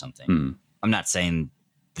off or something. I'm not saying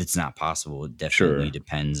it's not possible. It definitely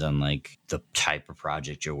depends on like the type of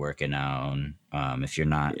project you're working on. If you're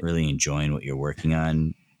not really enjoying what you're working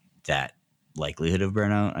on, that likelihood of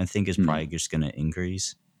burnout, I think, is probably just going to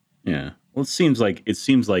increase. Yeah. Well, it seems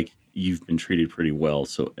like you've been treated pretty well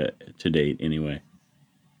to date anyway.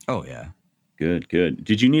 Oh, yeah. Good.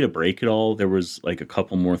 Did you need a break at all? There was like a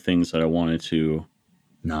couple more things that I wanted to.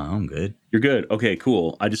 No, I'm good. You're good. Okay,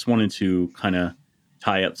 cool. I just wanted to kind of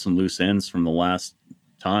tie up some loose ends from the last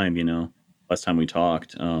time we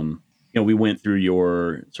talked. We went through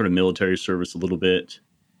your sort of military service a little bit.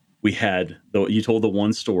 We had, you told the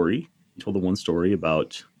one story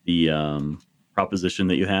about the proposition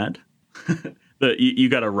that you had. You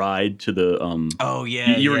got a ride to the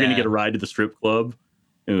you were going to get a ride to the strip club.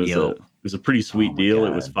 It was a pretty sweet deal.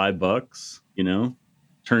 God. It was $5,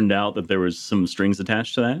 Turned out that there was some strings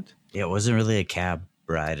attached to that. Yeah, it wasn't really a cab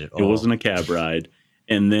ride at all. It wasn't a cab ride.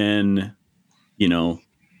 And then,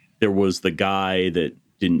 there was the guy that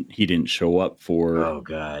didn't show up for. Oh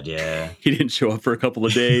God, yeah. He didn't show up for a couple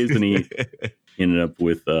of days, and he ended up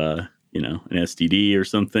with an STD or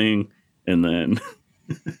something. And then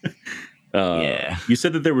you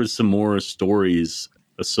said that there was some more stories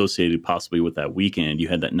associated possibly with that weekend. You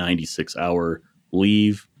had that 96-hour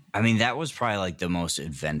leave. I mean, that was probably like the most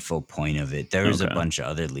eventful point of it. There was a bunch of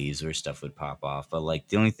other leaves where stuff would pop off, but like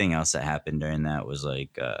the only thing else that happened during that was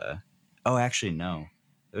like, actually no,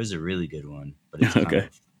 there was a really good one, but it's kind of,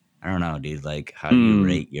 I don't know, dude. Like, how do you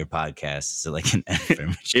rate your podcast? Is it like an F?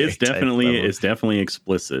 It's definitely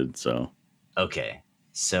explicit. So okay,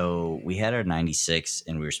 so we had our 96,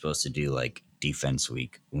 and we were supposed to do like defense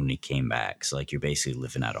week when we came back. So like, you're basically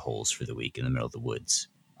living out of holes for the week in the middle of the woods.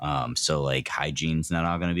 So like, hygiene's not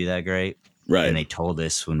all going to be that great. Right. And they told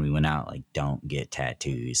us when we went out, like, don't get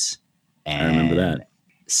tattoos. And I remember that.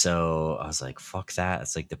 So I was like, fuck that.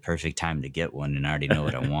 It's like the perfect time to get one. And I already know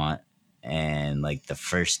what I want. And like the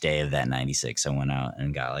first day of that 96, I went out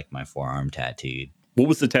and got like my forearm tattooed. What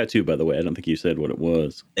was the tattoo, by the way? I don't think you said what it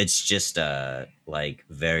was. It's just like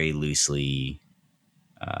very loosely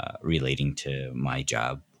relating to my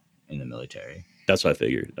job in the military. That's what I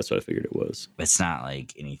figured. It was. It's not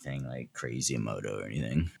like anything like crazy moto or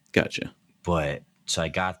anything. Gotcha. But so I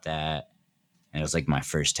got that, and it was like my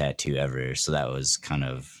first tattoo ever. So that was kind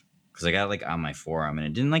of, because I got like on my forearm, and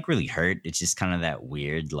it didn't like really hurt. It's just kind of that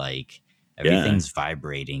weird, like everything's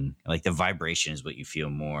vibrating. Like the vibration is what you feel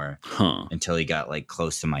more until he got like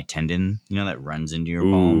close to my tendon, that runs into your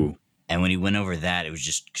bone. And when he went over that, it was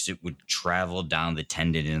just because it would travel down the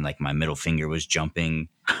tendon, and like my middle finger was jumping.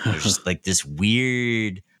 It was just like this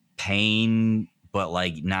weird pain, but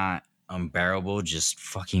like not unbearable, just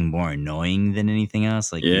fucking more annoying than anything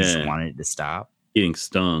else. Like you just wanted it to stop. Getting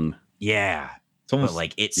stung. Yeah. It's almost, but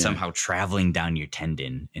like it's somehow traveling down your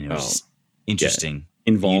tendon, and it was interesting.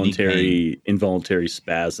 Yeah. Involuntary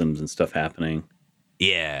spasms and stuff happening.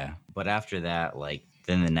 Yeah. But after that, like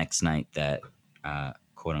then the next night that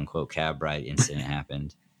quote unquote cab ride incident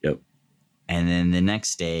happened. Yep. And then the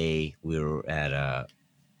next day we were at a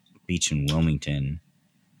beach in Wilmington,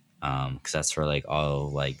 because that's where like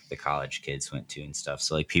all like the college kids went to and stuff.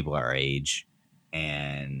 So like people our age,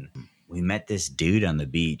 and we met this dude on the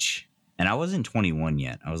beach, and I wasn't 21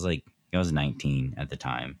 yet. I was 19 at the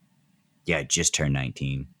time. Yeah, I just turned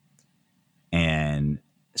 19. And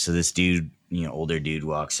so this dude, older dude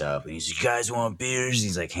walks up, and he's like, "You guys want beers?"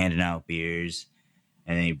 He's like handing out beers.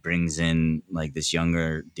 And then he brings in like this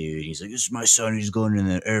younger dude. He's like, this is my son. He's going to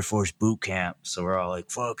the Air Force boot camp. So we're all like,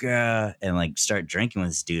 fuck yeah. And like start drinking with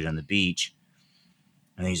this dude on the beach.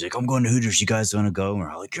 And he's like, I'm going to Hooters. You guys want to go? And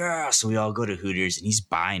we're all like, yeah. So we all go to Hooters and he's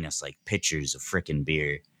buying us like pitchers of freaking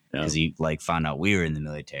beer because he like found out we were in the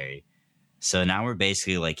military. So now we're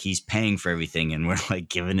basically like, he's paying for everything and we're like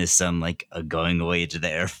giving his son like a going away to the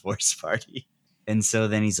Air Force party. And so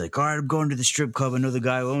then he's like, all right, I'm going to the strip club. I know the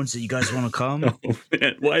guy who owns it. You guys want to come? Oh,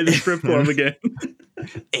 man. Why the strip club again?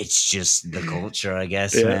 It's just the culture, I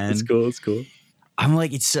guess, yeah, man. It's cool. It's cool. I'm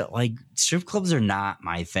like, it's like strip clubs are not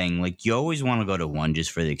my thing. Like you always want to go to one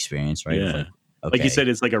just for the experience, right? Yeah. Like you said,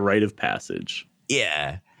 it's like a rite of passage.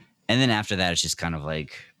 Yeah. And then after that, it's just kind of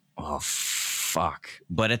like, oh, fuck.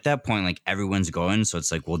 But at that point, like everyone's going. So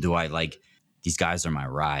it's like, well, do I like, these guys are my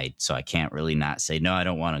ride. So I can't really not say, no, I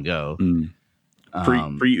don't want to go.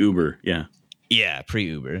 Pre-Uber, yeah. Yeah,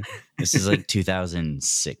 pre-Uber. This is like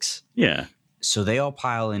 2006. Yeah. So they all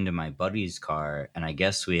pile into my buddy's car, and I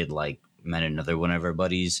guess we had like met another one of our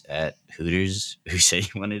buddies at Hooters who said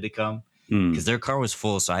he wanted to come because their car was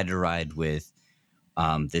full. So I had to ride with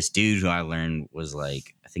this dude who I learned was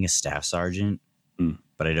like, I think a staff sergeant,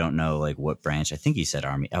 but I don't know like what branch. I think he said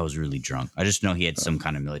Army. I was really drunk. I just know he had some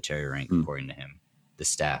kind of military rank according to him. The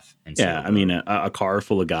staff. And so, yeah, I mean, a car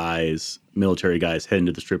full of guys, military guys heading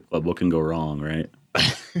to the strip club. What can go wrong, right?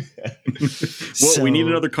 Well, we need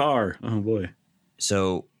another car. Oh, boy.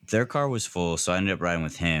 So their car was full, so I ended up riding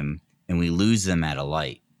with him, and we lose them at a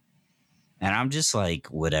light. And I'm just like,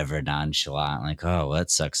 whatever, nonchalant. Like, oh, well, that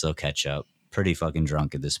sucks. They'll catch up. Pretty fucking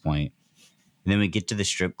drunk at this point. And then we get to the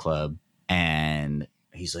strip club, and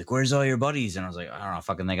he's like, where's all your buddies? And I was like, I don't know.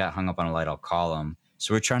 Fucking they got hung up on a light. I'll call them.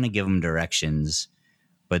 So we're trying to give them directions.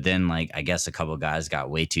 But then, like, I guess a couple guys got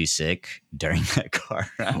way too sick during that car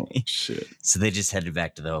ride. Oh, shit. So they just headed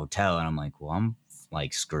back to the hotel. And I'm like, well, I'm,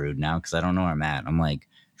 like, screwed now because I don't know where I'm at. I'm, like,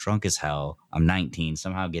 drunk as hell. I'm 19,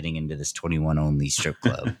 somehow getting into this 21-only strip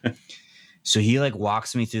club. So he, like,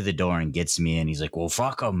 walks me through the door and gets me in. He's like, well,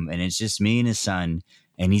 fuck him. And it's just me and his son.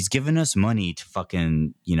 And he's giving us money to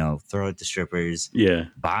fucking, you know, throw at the strippers. Yeah.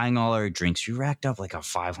 Buying all our drinks. We racked up, like, a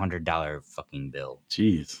 $500 fucking bill.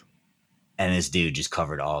 Jeez. And this dude just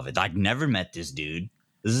covered all of it. I'd never met this dude.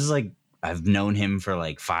 This is like, I've known him for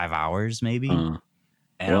like 5 hours maybe. And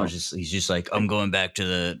well, he's just like, I'm going back to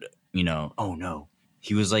the, you know, oh no.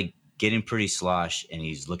 He was like getting pretty slosh and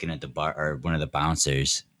he's looking at the bar or one of the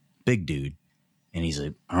bouncers, big dude. And he's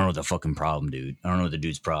like, I don't know what the fucking problem, dude. I don't know what the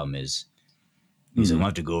dude's problem is. He's like, we'll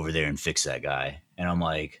have to go over there and fix that guy. And I'm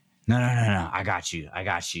like, no. I got you.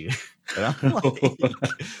 And I'm like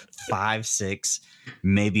 5'6",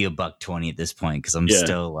 maybe $120 at this point because I'm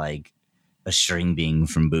still like a string being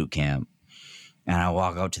from boot camp. And I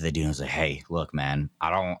walk out to the dude and I was like, hey, look, man,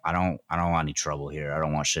 I don't want any trouble here. I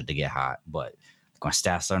don't want shit to get hot. But my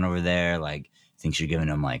staff sergeant over there, like, thinks you're giving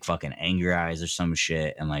him like fucking angry eyes or some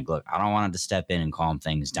shit. And like, look, I don't want him to step in and calm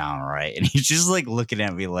things down, right? And he's just like looking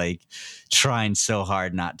at me like trying so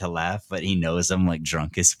hard not to laugh, but he knows I'm like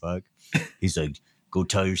drunk as fuck. He's like, go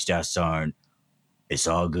tell your staff sergeant it's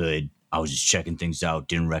all good. I was just checking things out.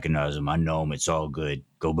 Didn't recognize him. I know him. It's all good.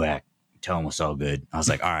 Go back. Tell him it's all good. I was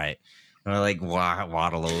like, all right. And I like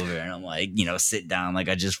waddle over and I'm like, you know, sit down. Like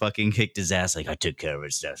I just fucking kicked his ass. Like I took care of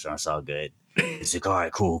his stuff. So it's all good. He's like, all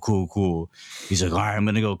right, cool. He's like, all right, I'm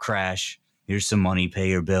going to go crash. Here's some money. Pay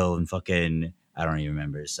your bill and fucking, I don't even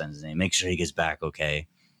remember his son's name. Make sure he gets back okay.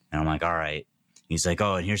 And I'm like, all right. He's like,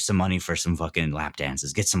 oh, and here's some money for some fucking lap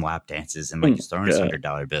dances. Get some lap dances. And like he's throwing us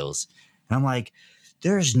 $100 bills. And I'm like,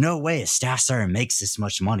 there's no way a staff sergeant makes this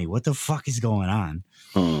much money. What the fuck is going on?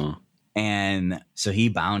 And so he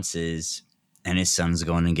bounces and his son's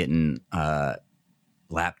going and getting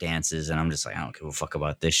lap dances. And I'm just like, I don't give a fuck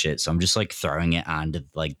about this shit. So I'm just like throwing it onto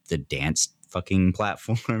like the dance fucking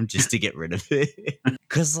platform just to get rid of it.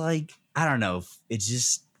 Cause like, I don't know. It's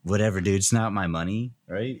just whatever, dude. It's not my money.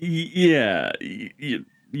 Right. Yeah.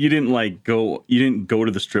 You didn't go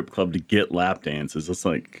to the strip club to get lap dances. It's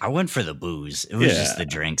like, I went for the booze. It was just the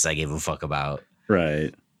drinks I gave a fuck about.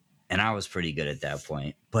 Right. And I was pretty good at that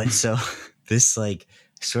point. But so this, like,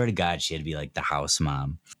 I swear to God, she had to be like the house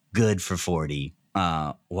mom. Good for 40.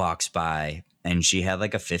 Walks by and she had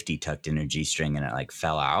like a 50 tucked in her G-string and it like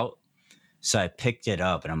fell out. So I picked it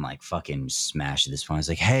up and I'm like fucking smashed at this point. I was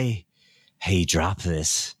like, hey, drop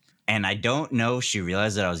this. And I don't know if she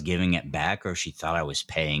realized that I was giving it back or she thought I was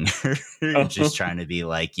paying her. Just trying to be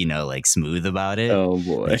like, you know, like smooth about it. Oh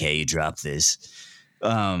boy. Like, hey, you drop this.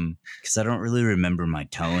 Because I don't really remember my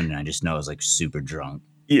tone and I just know I was like super drunk.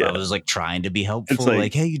 Yeah. I was like trying to be helpful.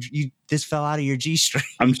 Like, hey, you this fell out of your G-string.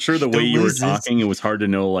 I'm sure the way you were talking, it was hard to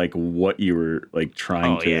know like what you were like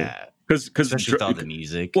trying to. Yeah. Because especially with all the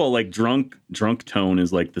music. Well, like drunk tone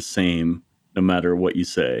is like the same no matter what you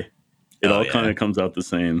say. It all kind of comes out the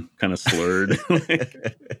same, kind of slurred,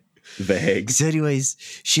 like, vague. So anyways,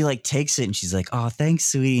 she like takes it and she's like, "Oh, thanks,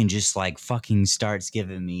 sweetie," and just like fucking starts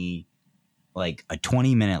giving me like a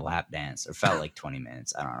 20-minute lap dance. Or felt like 20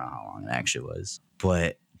 minutes. I don't know how long it actually was.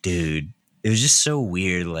 But dude, it was just so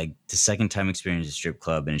weird. Like the second time experiencing a strip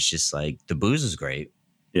club, and it's just like the booze is great.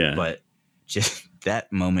 Yeah. But just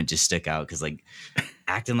that moment just stuck out because like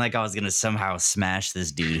acting like I was gonna somehow smash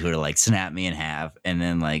this dude who would like snap me in half, and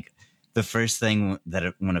then like the first thing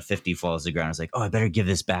that when a 50 falls to the ground, I was like, oh, I better give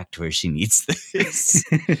this back to her. She needs this.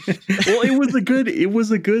 Well, it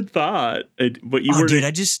was a good thought, but you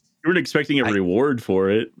weren't expecting a reward for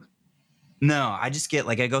it. No, I just get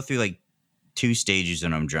like I go through like 2 stages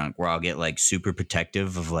when I'm drunk where I'll get like super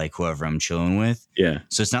protective of like whoever I'm chilling with. Yeah.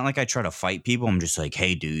 So it's not like I try to fight people. I'm just like,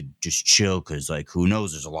 hey, dude, just chill. Cause like, who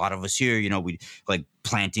knows? There's a lot of us here. You know, we like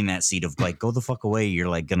planting that seed of like, go the fuck away. You're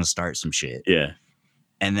like going to start some shit. Yeah.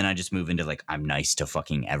 And then I just move into like, I'm nice to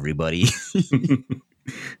fucking everybody.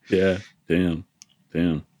 Yeah. Damn.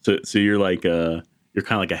 So you're like, you're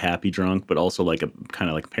kind of like a happy drunk, but also like a kind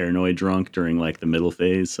of like paranoid drunk during like the middle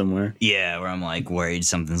phase somewhere. Yeah, where I'm like worried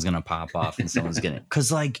something's gonna pop off and someone's gonna. Cause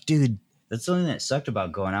like, dude, that's something that sucked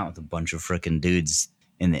about going out with a bunch of freaking dudes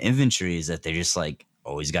in the infantry is that they just like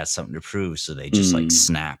always got something to prove, so they just like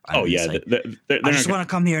snap. I just want to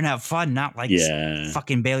come here and have fun, not like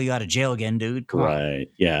fucking bail you out of jail again, dude. Come on.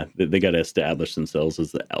 Yeah, they got to establish themselves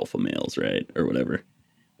as the alpha males, right, or whatever.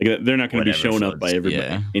 Like they're not going to be shown up by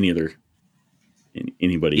everybody,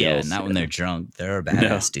 anybody else. Yeah, not when they're drunk. They're a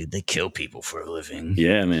badass, dude. They kill people for a living.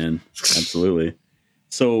 Yeah, man, absolutely.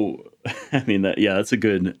 So, I mean, that's a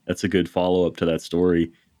good follow up to that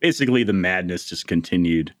story. Basically, the madness just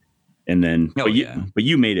continued, and then but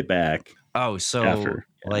you made it back. Oh, so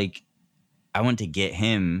like I went to get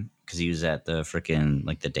him because he was at the freaking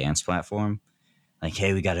like the dance platform. Like,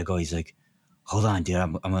 hey, we gotta go. He's like, hold on, dude.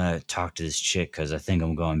 I'm gonna talk to this chick because I think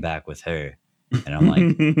I'm going back with her. And I'm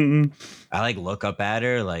like, I like look up at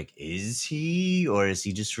her, like, is he or is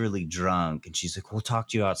he just really drunk? And she's like, we'll talk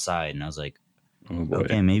to you outside. And I was like,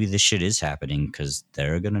 okay, maybe this shit is happening because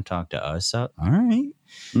they're gonna talk to us out. All right.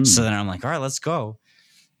 So then I'm like, all right, let's go.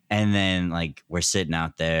 And then like we're sitting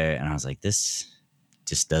out there, and I was like, this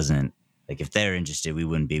just doesn't like if they're interested, we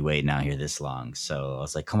wouldn't be waiting out here this long. So I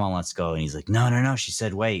was like, come on, let's go. And he's like, no. She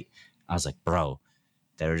said, wait. I was like, bro.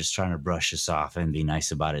 They were just trying to brush us off and be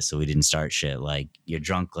nice about it so we didn't start shit. Like, you're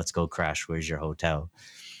drunk, let's go crash. Where's your hotel?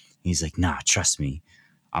 He's like, nah, trust me.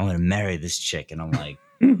 I'm going to marry this chick. And I'm like,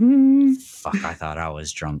 fuck, I thought I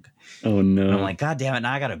was drunk. Oh, no. And I'm like, God damn it,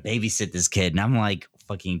 now I got to babysit this kid. And I'm like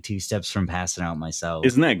fucking 2 steps from passing out myself.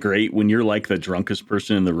 Isn't that great when you're like the drunkest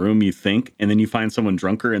person in the room, you think, and then you find someone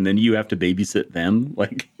drunker and then you have to babysit them?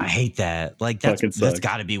 Like, I hate that. Like, that's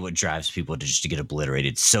got to be what drives people to just to get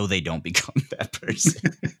obliterated so they don't become that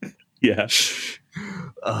person. Yeah.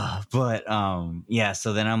 But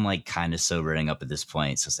so then I'm like kind of sobering up at this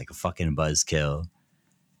point. So it's like a fucking buzzkill.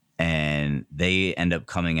 And they end up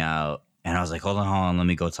coming out. And I was like, hold on, let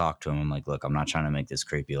me go talk to him. I'm like, look, I'm not trying to make this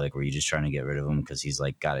creepy. Like, were you just trying to get rid of him? Because he's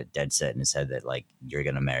like got it dead set in his head that like you're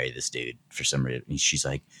gonna marry this dude for some reason. And she's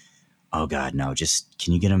like, oh God, no, just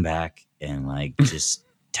can you get him back and like just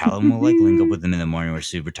tell him we'll like link up with him in the morning. We're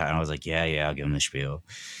super tired. And I was like, yeah, I'll give him the spiel.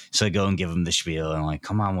 So I go and give him the spiel, and I'm like,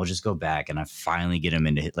 come on, we'll just go back. And I finally get him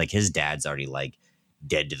into like his dad's already like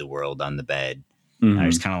dead to the world on the bed. And I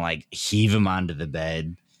just kind of like heave him onto the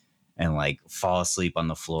bed and like fall asleep on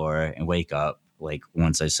the floor and wake up like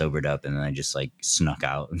once I sobered up, and then I just like snuck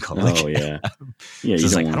out and called. Yeah. So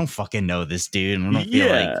it's like, I don't fucking know this dude, and I don't feel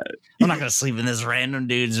like I'm not gonna sleep in this random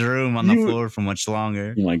dude's room on the floor for much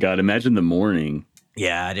longer. Oh my God, imagine the morning.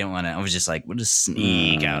 Yeah, I didn't want to. I was just like, we'll just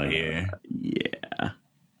sneak out here. Yeah,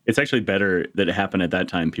 it's actually better that it happened at that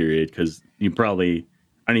time period because you probably,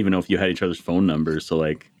 I don't even know if you had each other's phone numbers, so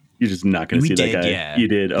like. You're just not going to see that guy. Yeah. You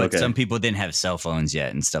did. But okay. some people didn't have cell phones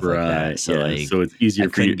yet and stuff like that. So like, so it's easier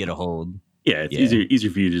for you to get a hold. Yeah, it's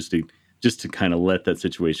easier for you just to kind of let that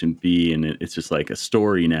situation be, and it's just like a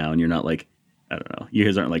story now, and you're not like, I don't know, you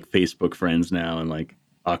guys aren't like Facebook friends now and like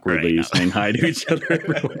awkwardly saying hi to each other.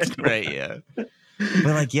 Right. Yeah. But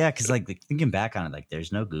like, yeah, because like thinking back on it, like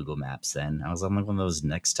there's no Google Maps then. I was on like one of those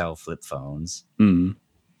Nextel flip phones, and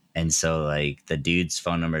so like the dude's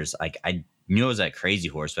phone numbers, like I knew I was at Crazy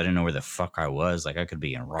Horse, but I didn't know where the fuck I was. Like I could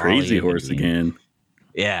be in Raleigh. Crazy Horse again.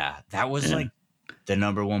 Yeah, that was like the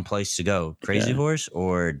number one place to go. Crazy Horse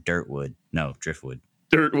or Driftwood.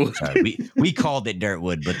 Dirtwood. Sorry, we called it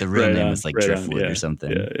Dirtwood, but the real name was like Driftwood or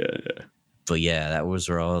something. Yeah. But yeah, that was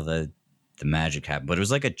where all the magic happened. But it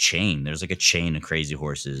was like a chain. There was like a chain of crazy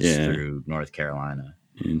horses through North Carolina.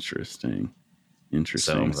 Interesting.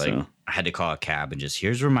 So I had to call a cab and just,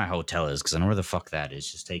 here's where my hotel is, because I know where the fuck that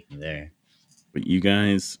is. Just take me there. But you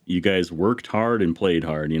guys worked hard and played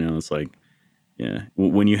hard. It's like, yeah.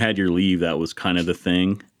 When you had your leave, that was kind of the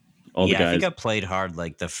thing. I think I played hard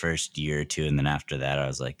like the first year or two, and then after that, I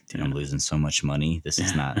was like, dude, I'm losing so much money. This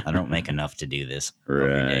is not. I don't make enough to do this every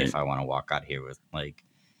day if I want to walk out here with like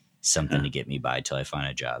something to get me by till I find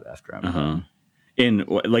a job after I'm done. And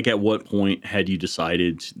like, at what point had you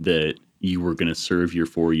decided that you were going to serve your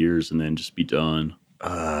 4 years and then just be done?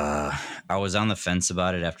 I was on the fence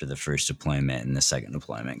about it after the first deployment, and the second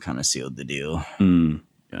deployment kind of sealed the deal.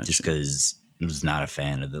 Gotcha. Just because I was not a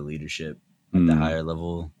fan of the leadership at the higher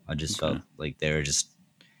level. I just felt like they were just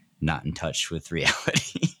not in touch with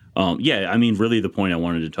reality. I mean, really the point I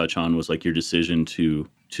wanted to touch on was like your decision to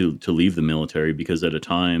leave the military, because at a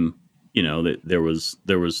time, that there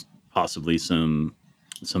was possibly some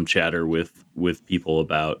chatter with people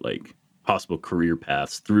about like possible career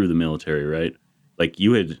paths through the military, right? Like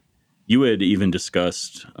you had even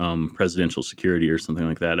discussed presidential security or something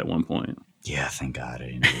like that at one point. Yeah, thank God I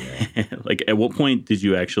didn't do that. Like, at what point did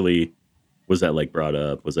you actually, was that like brought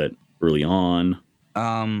up? Was that early on?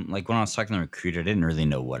 Like when I was talking to the recruiter, I didn't really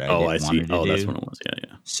know what I wanted to do. That's what it was.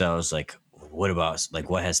 Yeah. So I was like, what about, like,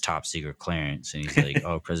 what has top secret clearance? And he's like,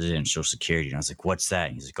 oh, presidential security. And I was like, what's that?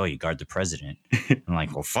 And he's like, oh, you guard the president. I'm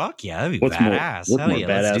like, well, fuck yeah, that'd be badass. What's more badass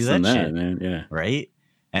let's do that than shit, man? Yeah. Right?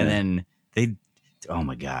 And then oh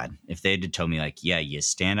my God, if they had told me like, yeah, you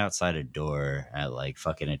stand outside a door at like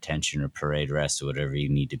fucking attention or parade rest or whatever you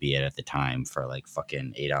need to be at the time for like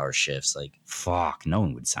fucking 8-hour shifts, like, fuck, no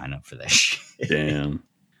one would sign up for that shit. Damn.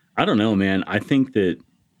 I don't know, man. I think that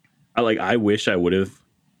I wish I would have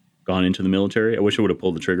gone into the military. I wish I would have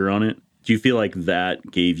pulled the trigger on it. Do you feel like that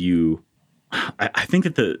gave you, I think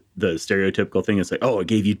that the stereotypical thing is like, oh, it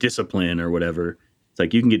gave you discipline or whatever. It's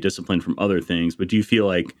like you can get discipline from other things, but do you feel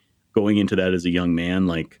like going into that as a young man,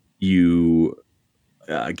 like you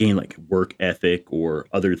gained like work ethic or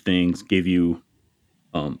other things, gave you,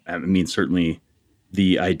 I mean, certainly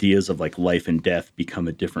the ideas of like life and death become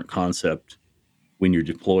a different concept when you're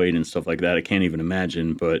deployed and stuff like that. I can't even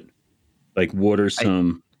imagine, but like, what are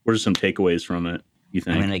some takeaways from it, you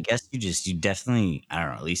think? I mean, I guess you definitely, I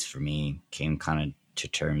don't know, at least for me, came kind of to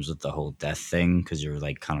terms with the whole death thing, because you were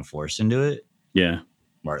like kind of forced into it. Yeah.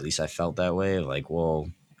 Or at least I felt that way. Like, well,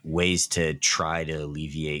 ways to try to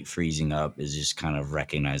alleviate freezing up is just kind of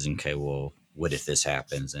recognizing, okay, well, what if this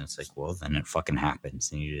happens? And it's like, well, then it fucking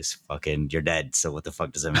happens, and you just you're dead. So what the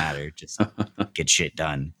fuck does it matter? Just get shit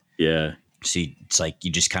done. Yeah. So it's like,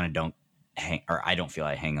 you just kind of don't I don't feel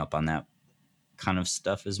I hang up on that kind of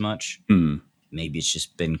stuff as much. Maybe it's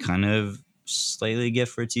just been kind of slightly a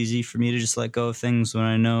gift where it's easy for me to just let go of things when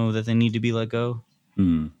I know that they need to be let go.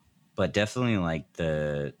 But definitely like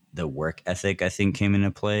the work ethic, I think, came into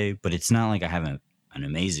play. But it's not like I have an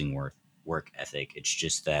amazing work ethic. It's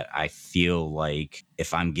just that I feel like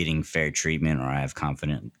if I'm getting fair treatment or I have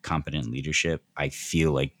competent leadership, I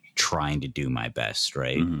feel like trying to do my best,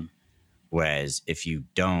 right? Mm-hmm. Whereas if you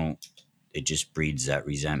don't, it just breeds that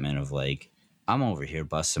resentment of like, I'm over here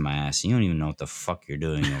busting my ass. You don't even know what the fuck you're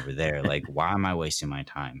doing over there. Like, why am I wasting my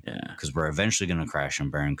time? Yeah. Because we're eventually going to crash and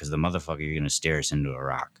burn, because the motherfucker, you're going to steer us into a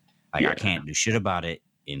rock. Like, I can't do shit about it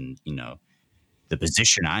in, the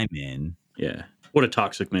position I'm in. Yeah. What a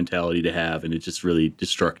toxic mentality to have. And it's just really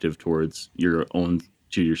destructive towards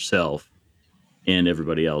yourself and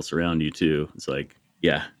everybody else around you too. It's like,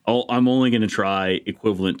 yeah, I'm only going to try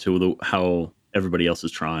equivalent to how everybody else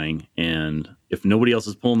is trying. And if nobody else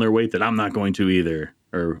is pulling their weight, then I'm not going to either,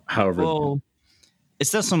 or however. Well,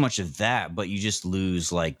 it's not so much of that, but you just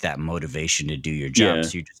lose like that motivation to do your job. Yeah.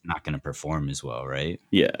 So you're just not going to perform as well, right?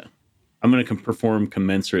 Yeah. I'm going to perform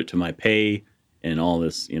commensurate to my pay and all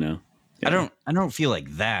this, Yeah. I don't feel like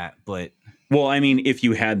that, but. Well, I mean, if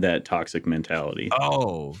you had that toxic mentality.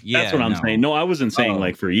 Oh, yeah. That's what I'm saying. No, I wasn't saying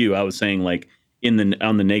like for you. I was saying like on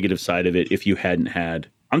the negative side of it, if you hadn't had,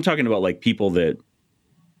 I'm talking about like people that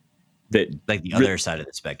like the other side of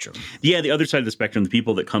the spectrum. Yeah, the other side of the spectrum, the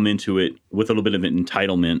people that come into it with a little bit of an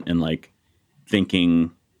entitlement and like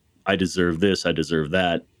thinking, I deserve this, I deserve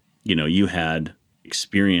that. You had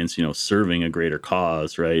experience, serving a greater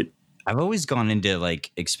cause, right? I've always gone into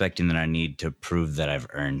like expecting that I need to prove that I've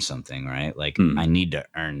earned something, right? Like I need to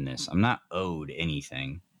earn this. I'm not owed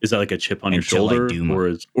anything. Is that like a chip on your shoulder,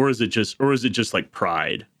 or is it just like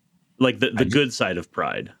pride, like the good side of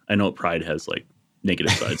pride? I know pride has like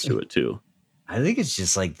negative sides to it too. I think it's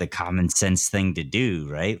just like the common sense thing to do,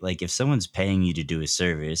 right? Like if someone's paying you to do a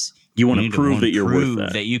service, you want to prove that you're worth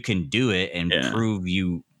that. That you can do it and prove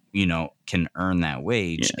you can earn that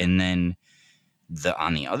wage. And then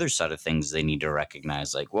on the other side of things, they need to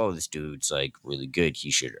recognize like, whoa, this dude's like really good.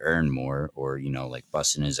 He should earn more, or, like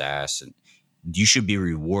busting his ass, and you should be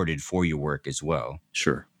rewarded for your work as well.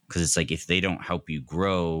 Sure. Because it's like, if they don't help you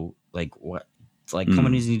grow, like what? Like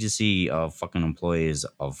companies need to see a fucking employee as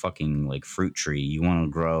a fucking like fruit tree. You want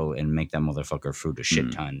to grow and make that motherfucker fruit a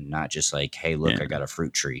shit ton, not just like, hey, look, I got a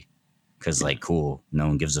fruit tree. Because like, cool, no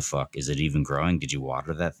one gives a fuck. Is it even growing? Did you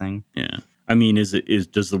water that thing? Yeah. I mean, does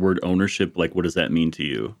the word ownership, like, what does that mean to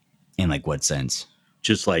you? In like what sense?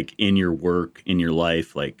 Just like in your work, in your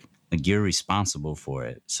life, like you're responsible for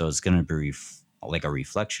it. So it's going to be like a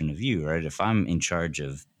reflection of you, right? If I'm in charge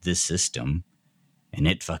of this system and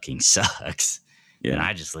it fucking sucks, and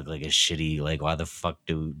I just look like a shitty, like, why the fuck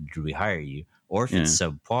do we hire you? Or if it's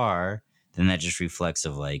subpar, then that just reflects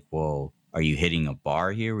of like, well, are you hitting a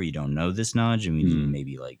bar here where you don't know this knowledge and we need to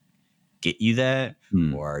maybe like get you that?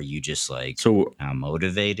 Or are you just like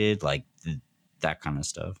motivated, like that kind of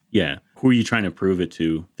stuff? Yeah. Who are you trying to prove it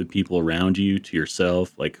to? The people around you, to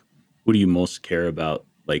yourself? Like, who do you most care about,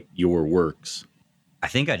 like your works? I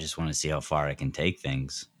think I just want to see how far I can take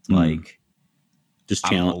things. Like, just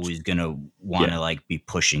I'm always gonna want to like be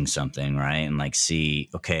pushing something, right? And like see,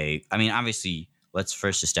 okay, I mean, obviously, let's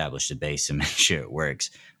first establish the base and make sure it works.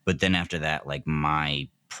 But then after that, like my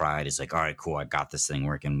pride is like, all right, cool, I got this thing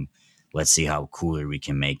working. Let's see how cooler we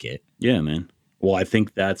can make it. Yeah, man. Well, I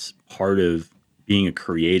think that's part of being a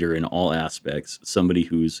creator in all aspects. Somebody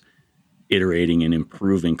who's iterating and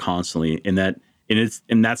improving constantly, and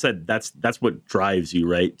that's what drives you,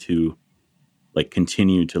 right? To like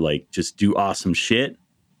continue to like just do awesome shit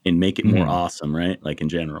and make it more awesome, right? Like in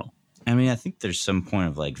general. I mean, I think there's some point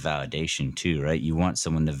of like validation too, right? You want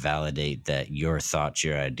someone to validate that your thoughts,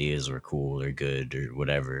 your ideas were cool or good or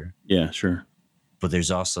whatever. Yeah, sure. But there's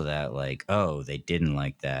also that like, oh, they didn't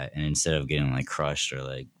like that. And instead of getting like crushed or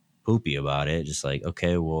like poopy about it, just like,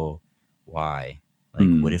 okay, well, why? Like,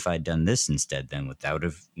 what if I'd done this instead then? Without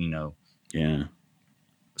have,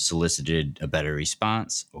 solicited a better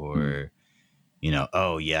response, or,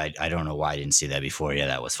 oh yeah, I don't know why I didn't see that before. Yeah,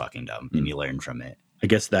 that was fucking dumb. And you learn from it. I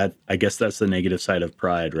guess that's the negative side of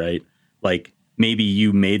pride, right? Like maybe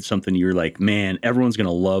you made something, you're like, man, everyone's going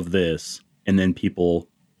to love this. And then people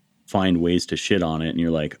find ways to shit on it. And you're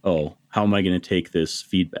like, oh, how am I going to take this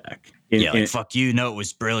feedback? Fuck you. No, it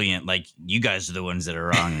was brilliant. Like, you guys are the ones that are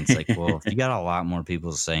wrong. And it's like, well, if you got a lot more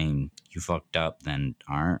people saying you fucked up than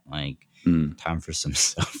aren't, like, time for some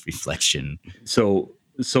self-reflection. So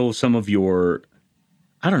some of your,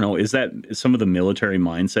 I don't know, is that some of the military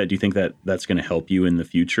mindset? Do you think that that's going to help you in the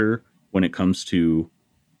future when it comes to,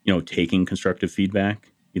 taking constructive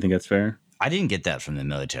feedback? You think that's fair? I didn't get that from the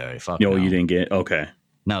military. Fuck no. You didn't get, okay.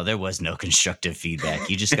 No, there was no constructive feedback.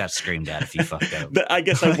 You just got screamed at if you fucked up. I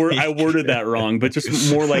guess I worded that wrong, but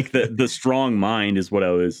just more like the strong mind is what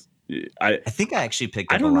I was. I think I actually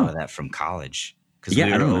picked up a lot of that from college, because we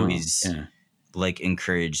were always like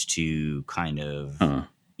encouraged to kind of,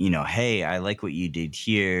 hey, I like what you did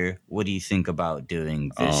here. What do you think about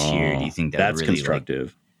doing this here? Do you think that's really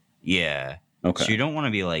constructive? Yeah. Okay. So you don't want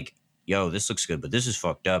to be like, yo, this looks good, but this is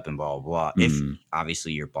fucked up and blah, blah, blah. If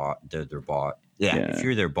obviously you're their boss. Yeah, if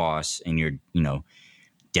you're their boss and you're,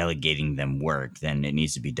 delegating them work, then it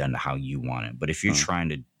needs to be done to how you want it. But if you're trying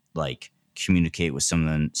to like communicate with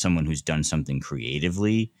someone who's done something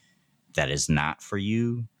creatively that is not for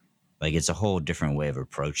you, like it's a whole different way of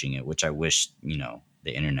approaching it, which I wish,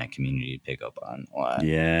 the internet community would pick up on a lot.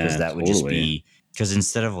 Yeah, because that would just be, because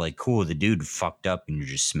instead of like, cool, the dude fucked up and you're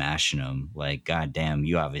just smashing him, like, goddamn,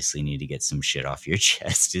 you obviously need to get some shit off your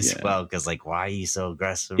chest as well. Because like, why are you so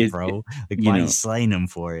aggressive, bro? Like, why are you slaying him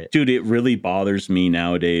for it? Dude, it really bothers me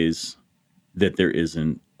nowadays that there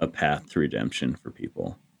isn't a path to redemption for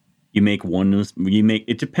people.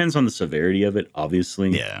 It depends on the severity of it,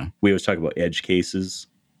 obviously. Yeah. We always talk about edge cases,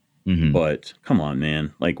 but come on,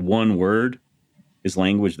 man. Like, one word, is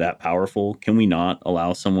language that powerful? Can we not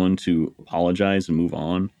allow someone to apologize and move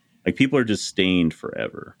on? Like, people are just stained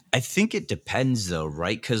forever. I think it depends though,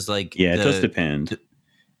 right? Because like, it does depend.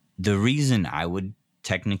 The reason I would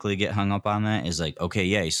technically get hung up on that is like, okay,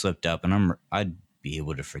 yeah, he slipped up and I'd be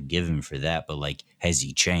able to forgive him for that. But like, has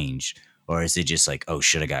he changed? Or is it just like, oh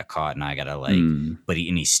shit, I got caught and I gotta like, but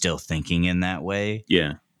he's still thinking in that way?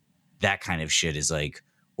 Yeah. That kind of shit is like,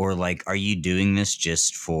 or like, are you doing this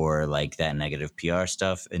just for like that negative PR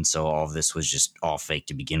stuff? And so all of this was just all fake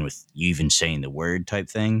to begin with, you even saying the word type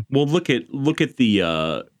thing? Well, look at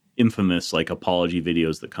the infamous like apology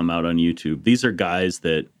videos that come out on YouTube. These are guys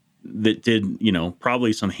that did, you know,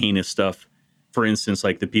 probably some heinous stuff. For instance,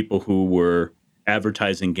 like the people who were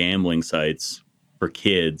advertising gambling sites for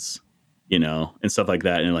kids, you know, and stuff like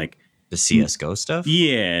that. And like the CSGO stuff.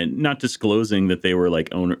 Yeah. Not disclosing that they were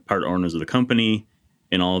like part owners of the company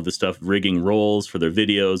and all of the stuff, rigging roles for their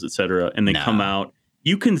videos, etc. And they come out.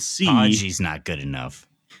 You can see apology's not good enough.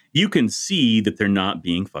 You can see that they're not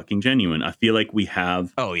being fucking genuine. I feel like we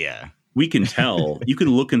have. Oh, yeah. We can tell. You can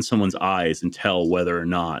look in someone's eyes and tell whether or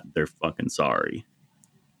not they're fucking sorry.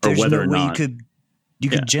 There's or whether no or not. You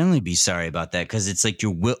could generally be sorry about that because it's like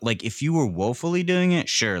like if you were woefully doing it,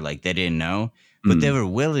 sure, like they didn't know, but they were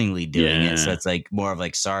willingly doing it. So it's like more of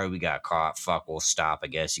like, sorry, we got caught. Fuck, we'll stop. I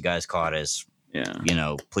guess you guys caught us. Yeah. You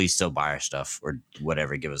know, please still buy our stuff or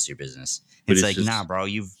whatever. Give us your business. It's like, just, nah, bro,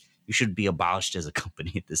 you should be abolished as a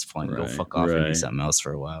company at this point. Right, go fuck off and do something else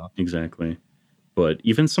for a while. Exactly. But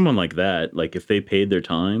even someone like that, like if they paid their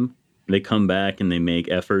time, they come back and they make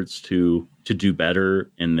efforts to do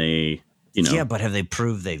better, and they, you know. Yeah, but have they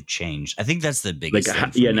proved they've changed? I think that's the biggest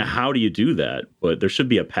thing. Now how do you do that? But there should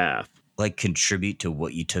be a path. Like contribute to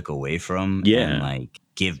what you took away from. Yeah. And like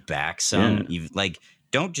give back some. Yeah. Like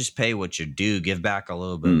don't just pay what you do. Give back a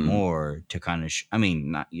little bit more to kind of. I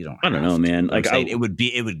mean, not you don't. I don't know, man. Like it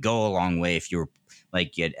would go a long way if you were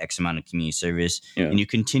like you had X amount of community service and you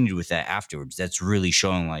continued with that afterwards. That's really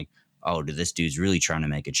showing like, oh, this dude's really trying to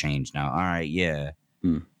make a change now. All right, yeah.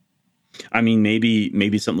 I mean,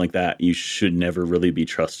 maybe something like that. You should never really be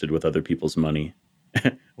trusted with other people's money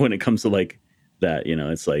when it comes to like that. You know,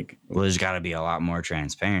 it's like, well, there's got to be a lot more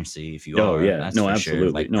transparency if you. Oh yeah, that's no, absolutely,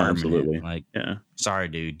 sure. Like, no, absolutely. Like, sorry,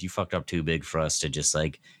 dude, you fucked up too big for us to just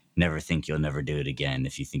like never think you'll never do it again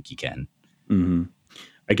if you think you can. Mm-hmm.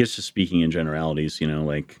 I guess just speaking in generalities, you know,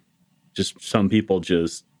 like just some people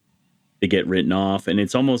just they get written off, and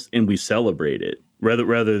it's almost and we celebrate it.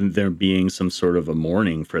 Rather than there being some sort of a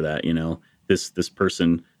mourning for that, you know, this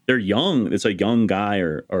person, they're young. It's a young guy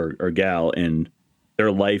or gal, and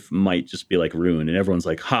their life might just be like ruined. And everyone's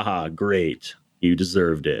like, haha, great. You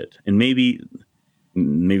deserved it. And maybe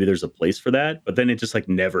there's a place for that, but then it just like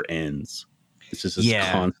never ends. It's just this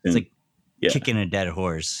constant. It's like kicking a dead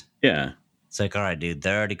horse. Yeah. It's like, all right, dude,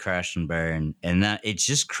 they're already crashed and burned. And that it's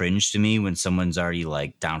just cringe to me when someone's already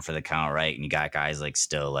like down for the count, right? And you got guys like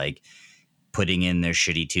still like putting in their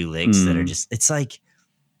shitty 2 licks that are just, it's like,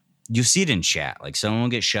 you see it in chat. Like someone will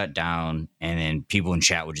get shut down and then people in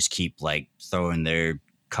chat will just keep like throwing their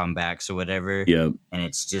comebacks or whatever. Yep. And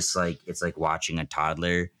it's just like, it's like watching a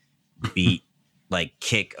toddler beat, like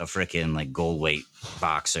kick a freaking like gold weight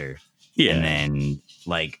boxer. Yeah. And then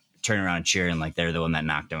like turn around cheering like they're the one that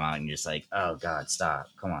knocked him out and you're just like, oh God, stop.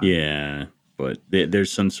 Come on. Yeah. But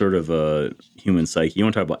there's some sort of a human psyche. You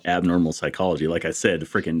want to talk about abnormal psychology? Like I said, the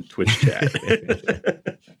freaking Twitch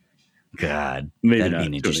chat. God, maybe that'd be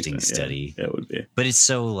an interesting study. Yeah, that would be. But it's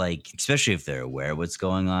so like, especially if they're aware of what's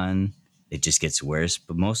going on, it just gets worse.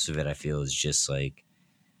 But most of it, I feel, is just like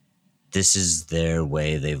this is their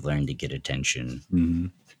way they've learned to get attention. Mm-hmm.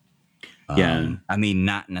 Yeah, I mean,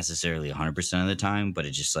 not necessarily 100% of the time, but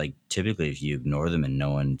it's just like typically if you ignore them and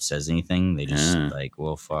no one says anything, they just like,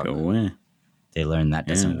 well, fuck. Go away. They learn that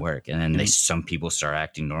doesn't work. And then some people start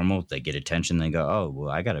acting normal. They get attention. They go, oh, well,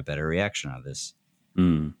 I got a better reaction out of this.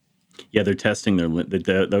 Yeah, they're testing that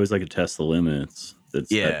was like a test the limits. That's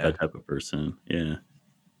that type of person. Yeah.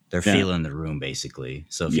 They're feeling the room, basically.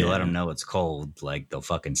 So if you let them know it's cold, like, they'll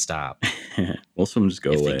fucking stop. Most of them just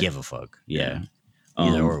go away. If they give a fuck. Yeah.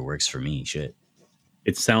 Either or works for me. Shit.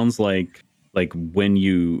 It sounds like when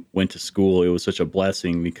you went to school, it was such a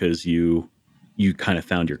blessing because you kind of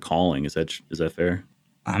found your calling. Is that fair?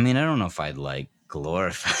 I mean, I don't know if I'd like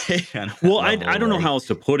glorify it. Well, I don't know how else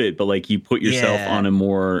to put it, but like you put yourself on a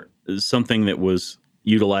more something that was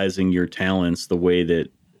utilizing your talents the way that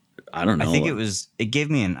I don't know. I think it gave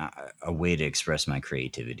me a way to express my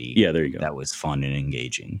creativity. Yeah, there you go. That was fun and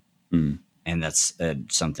engaging. And that's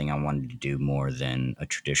something I wanted to do more than a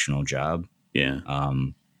traditional job. Yeah.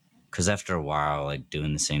 Because after a while, like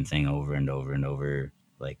doing the same thing over and over and over,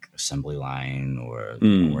 like assembly line or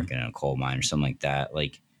working in a coal mine or something like that,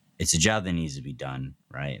 like it's a job that needs to be done,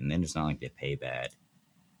 right? And then it's not like they pay bad.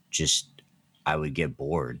 Just I would get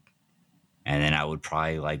bored, and then I would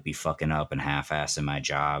probably like be fucking up and half-assing my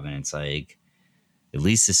job, and it's like at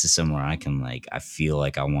least this is somewhere I can like I feel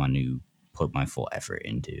like I want to put my full effort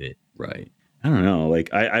into it. Right. I don't know.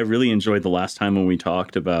 Like I really enjoyed the last time when we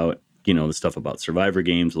talked about the stuff about Survivor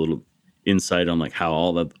games, a little insight on like how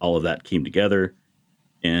all of that came together.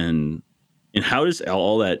 And how does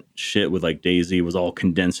all that shit with like DayZ was all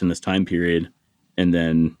condensed in this time period, and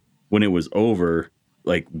then when it was over,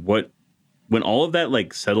 like what when all of that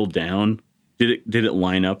like settled down, did it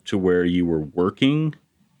line up to where you were working?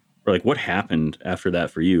 Or like what happened after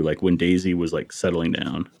that for you? Like when DayZ was like settling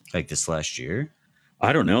down? Like this last year?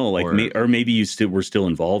 I don't know. Like or maybe you were still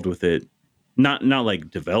involved with it. Not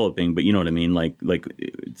like developing, but you know what I mean? Like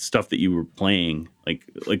stuff that you were playing.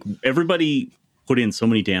 Like everybody put in so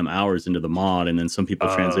many damn hours into the mod, and then some people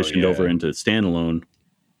transitioned over into standalone.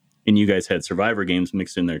 And you guys had Survivor games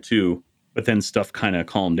mixed in there too. But then stuff kind of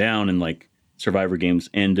calmed down and like Survivor games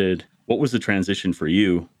ended. What was the transition for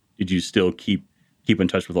you? Did you still keep in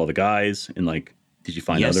touch with all the guys? And like, did you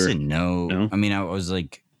find other? Yes and no. I mean, I was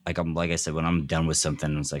like I said, when I'm done with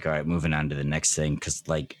something, it's like, all right, moving on to the next thing. Cause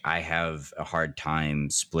like I have a hard time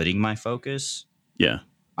splitting my focus. Yeah.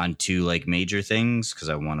 Onto like major things. Cause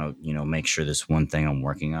I want to, you know, make sure this one thing I'm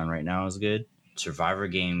working on right now is good. Survivor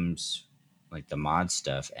games, like the mod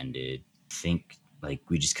stuff ended. I think like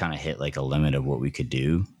we just kind of hit like a limit of what we could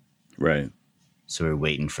do. Right. So we're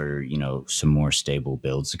waiting for, you know, some more stable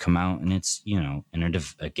builds to come out, and it's, you know,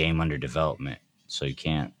 a game under development. So you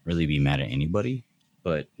can't really be mad at anybody.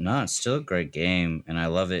 But no, it's still a great game, and I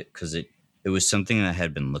love it because it was something that I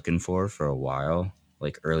had been looking for a while.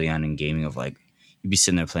 Like early on in gaming, of like you'd be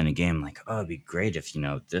sitting there playing a game, like, oh, it'd be great if, you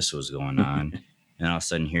know, this was going on, and all of a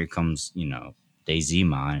sudden here comes, you know, DayZ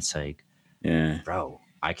mod. It's like, yeah, bro,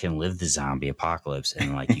 I can live the zombie apocalypse,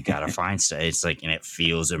 and like you gotta find stuff. It's like, and it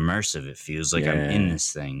feels immersive. It feels like I'm in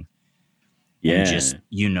this thing. Yeah, and just,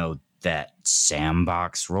 you know, that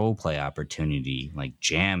sandbox role play opportunity, like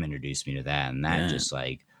Jam introduced me to that, and that just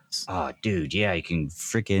like, oh dude, yeah, you can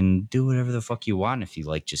freaking do whatever the fuck you want if you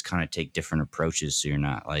like just kind of take different approaches, so you're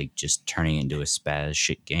not like just turning it into a spaz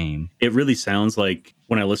shit game. It really sounds like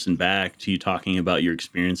when I listen back to you talking about your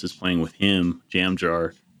experiences playing with him,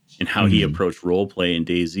 Jamjar, and how he approached role play in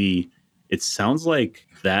DayZ, it sounds like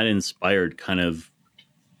that inspired kind of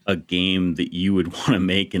a game that you would want to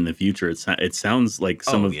make in the future. It sounds like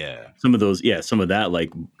some of that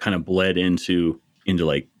like kind of bled into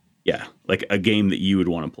like, yeah, like a game that you would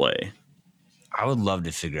want to play. I would love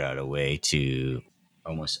to figure out a way to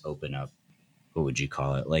almost open up, what would you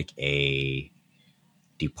call it? Like a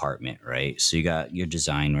department, right? So you got your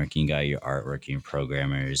design work, you got your artwork, your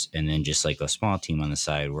programmers, and then just like a small team on the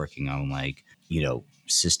side working on like, you know,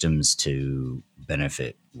 systems to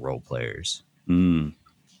benefit role players.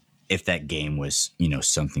 If that game was, you know,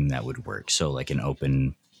 something that would work. So like an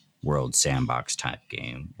open world sandbox type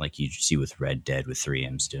game, like you see with Red Dead with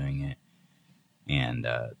 3M's doing it, and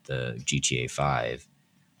the GTA 5.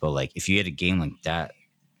 But like if you had a game like that,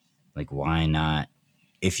 like why not,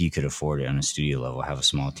 if you could afford it on a studio level, have a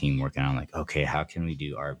small team working on like, okay, how can we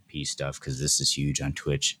do RP stuff? Because this is huge on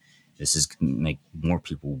Twitch. This is make more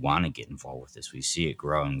people want to get involved with this. We see it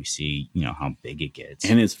grow, and we see, you know, how big it gets.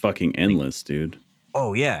 And it's fucking endless, dude.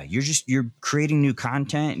 Oh yeah, you're creating new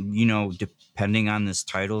content, you know, depending on this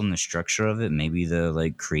title and the structure of it. Maybe the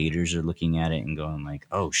like creators are looking at it and going like,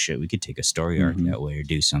 oh shit, we could take a story arc that way or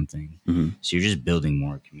do something. So you're just building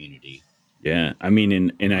more community. Yeah, I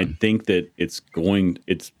mean, and I think that it's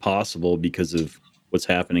possible because of what's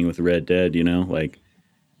happening with Red Dead, you know, like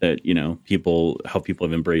that, you know, how people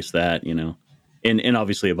have embraced that, you know, and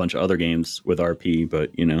obviously a bunch of other games with RP,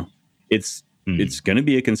 but you know, it's going to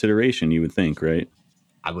be a consideration, you would think, right?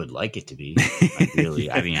 I would like it to be.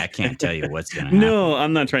 Really. I mean, I can't tell you what's going to happen. No,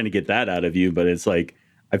 I'm not trying to get that out of you, but it's like,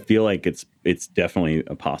 I feel like it's definitely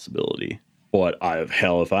a possibility. But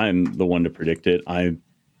if I'm the one to predict it, I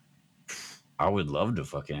would love to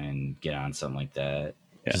fucking get on something like that.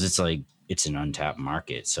 Because it's like, it's an untapped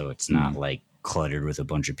market. So it's not like cluttered with a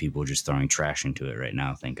bunch of people just throwing trash into it right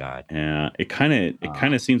now. Thank God. Yeah. It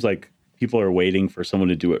kind of seems like people are waiting for someone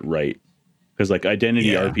to do it right. Because like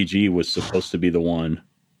Identity RPG was supposed to be the one.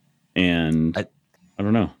 And I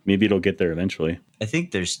don't know, maybe it'll get there eventually. I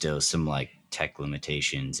think there's still some like tech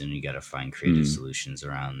limitations, and you got to find creative solutions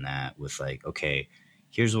around that with like, okay,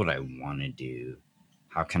 here's what I want to do.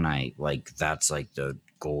 How can I, like, that's like the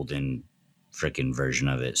golden freaking version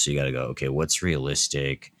of it. So you got to go, okay, what's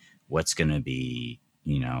realistic? What's going to be,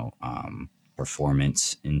 you know,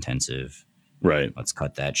 performance intensive? Right. Let's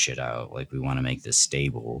cut that shit out. Like, we want to make this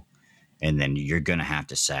stable. And then you're going to have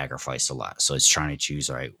to sacrifice a lot. So it's trying to choose,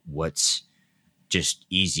 all right, what's just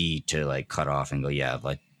easy to like cut off and go, yeah,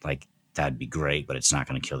 like that'd be great, but it's not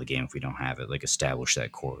going to kill the game if we don't have it. Like establish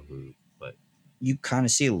that core root. But you kind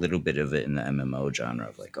of see a little bit of it in the MMO genre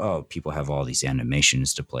of like, oh, people have all these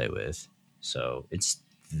animations to play with. So it's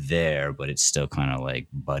there, but it's still kind of like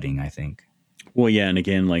budding, I think. Well, yeah. And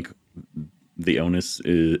again, like the onus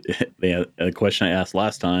is a question I asked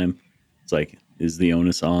last time. It's like, is the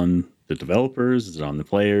onus on the developers? Is it on the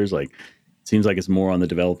players? Like, seems like it's more on the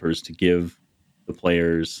developers to give the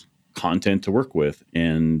players content to work with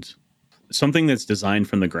and something that's designed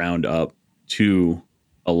from the ground up to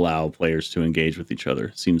allow players to engage with each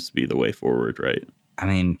other seems to be the way forward, right? I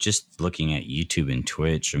mean, just looking at YouTube and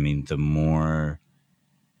Twitch, I mean, the more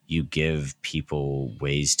you give people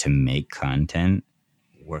ways to make content,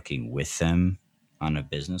 working with them on a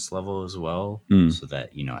business level as well, so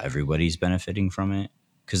that, you know, everybody's benefiting from it.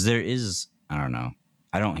 Because there is, I don't know,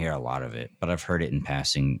 I don't hear a lot of it, but I've heard it in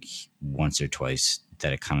passing once or twice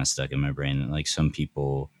that it kind of stuck in my brain. Like some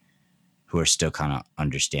people who are still kind of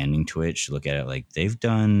understanding Twitch look at it like they've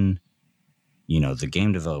done, you know, the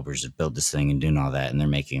game developers have built this thing and doing all that, and they're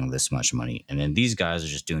making this much money. And then these guys are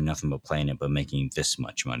just doing nothing but playing it, but making this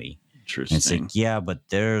much money. Interesting. And it's like, yeah, but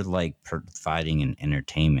they're like providing an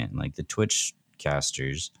entertainment. Like the Twitch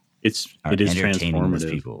casters, it is entertaining these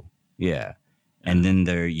people. Yeah. And then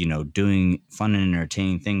they're, you know, doing fun and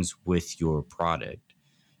entertaining things with your product.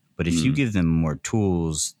 But if you give them more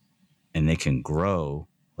tools and they can grow,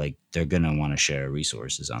 like they're going to want to share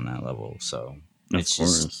resources on that level. So it's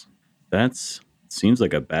just, that seems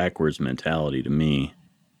like a backwards mentality to me,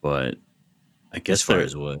 but I guess as far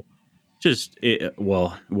as what?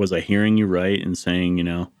 Was I hearing you right in saying, you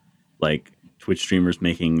know, like Twitch streamers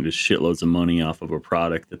making just shitloads of money off of a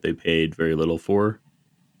product that they paid very little for?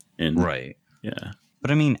 And right. Yeah.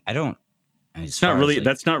 But I mean, it's not really,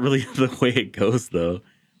 that's not really the way it goes though.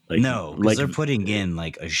 Like, no, because they're putting in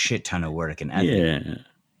like a shit ton of work and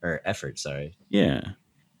effort. Sorry. Yeah.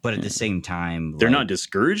 But at the same time, they're not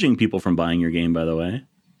discouraging people from buying your game, by the way.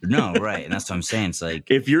 No, right. And that's what I'm saying. It's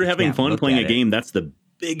like, if you're having fun playing a game, that's the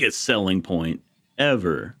biggest selling point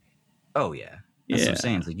ever. Oh yeah. That's what I'm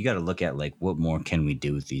saying. It's like, you got to look at like, what more can we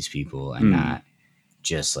do with these people and not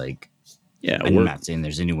just like, I'm not saying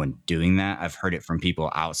there's anyone doing that. I've heard it from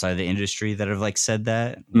people outside the industry that have like said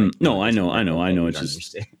that. Like, no, I know. It's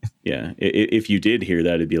just, if you did hear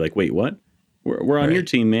that, it'd be like, wait, what? We're on your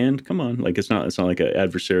team, man. Come on. Like, it's not like an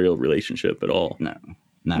adversarial relationship at all. No,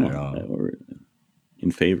 not at all. We're in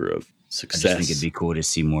favor of success. I just think it'd be cool to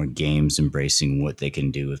see more games embracing what they can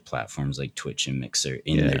do with platforms like Twitch and Mixer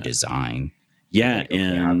in their design. Yeah, like,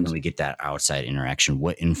 okay, how can we get that outside interaction?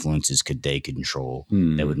 What influences could they control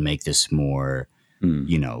that would make this more,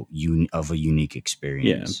 you know, of a unique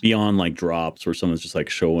experience? Yeah, beyond like drops where someone's just like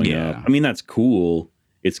showing up. I mean, that's cool.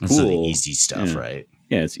 It's cool. The easy stuff, right?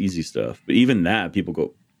 Yeah, it's easy stuff. But even that, people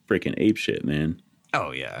go freaking ape shit, man.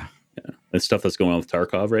 Oh yeah. That stuff that's going on with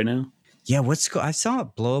Tarkov right now. Yeah, I saw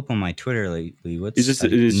it blow up on my Twitter lately.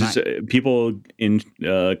 People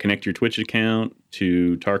connect your Twitch account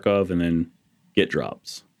to Tarkov and then get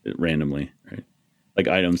drops randomly, right? Like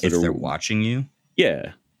items that they're watching you.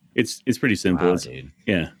 Yeah, it's pretty simple. Wow, dude.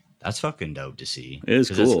 Yeah, that's fucking dope to see. It is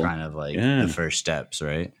cool. It's kind of like the first steps,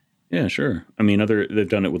 right? Yeah, sure. I mean, they've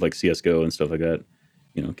done it with like CS:GO and stuff like that.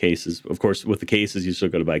 You know, cases. Of course, with the cases, you still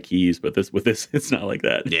got to buy keys, but with this, it's not like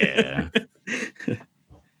that. Yeah.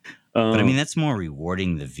 But I mean, that's more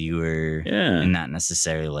rewarding the viewer, and not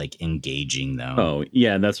necessarily like engaging them. Oh,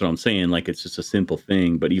 yeah, that's what I'm saying. Like, it's just a simple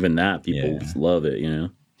thing, but even that, people love it. You know.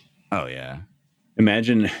 Oh yeah.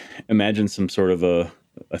 Imagine some sort of a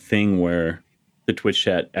thing where the Twitch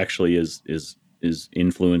chat actually is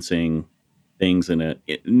influencing things in a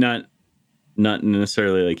not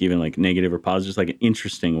necessarily like even like negative or positive, just like an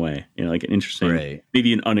interesting way. You know, like an interesting,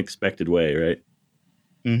 maybe an unexpected way, right?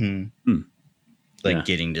 Mm-hmm. Like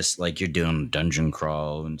getting just like you're doing dungeon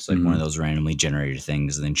crawl and it's like one of those randomly generated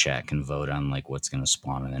things, and then chat can vote on like what's going to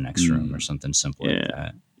spawn in the next room or something simple like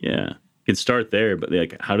that. Yeah, you can start there, but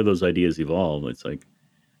like, how do those ideas evolve? It's like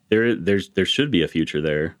there should be a future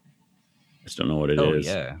there. I just don't know what it is.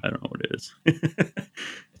 Yeah, I don't know what it is.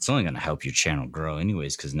 It's only going to help your channel grow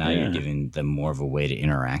anyways, because now you're giving them more of a way to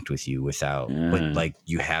interact with you without, but like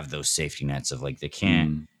you have those safety nets of like they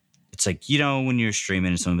can't. It's like, you know, when you're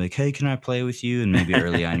streaming and someone's like, hey, can I play with you? And maybe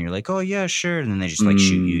early on you're like, oh, yeah, sure. And then they just like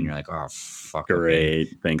shoot you and you're like, oh, fuck. Great.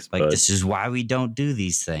 Okay. Thanks, like, bud. This is why we don't do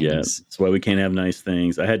these things. Yeah, that's why we can't have nice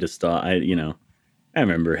things. I had to stop. I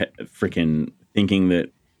remember freaking thinking that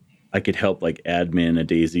I could help like admin a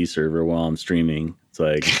DayZ server while I'm streaming. It's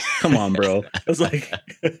like, come on, bro. It was like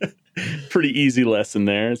pretty easy lesson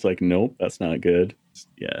there. It's like, nope, that's not good.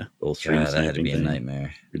 Yeah. Little stream that had to be a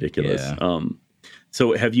nightmare. Ridiculous. Yeah.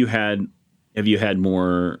 So have you had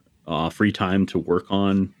more free time to work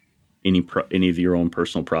on any of your own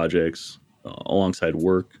personal projects alongside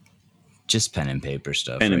work? Just pen and paper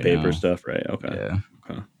stuff. Pen and paper stuff, right? Okay. Yeah.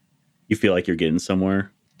 Okay. You feel like you're getting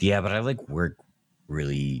somewhere? Yeah, but I like work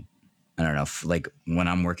really I don't know, like when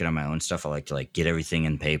I'm working on my own stuff, I like to like get everything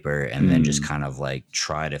in paper and then just kind of like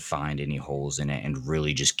try to find any holes in it and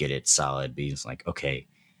really just get it solid. Being like, okay,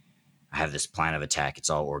 I have this plan of attack. It's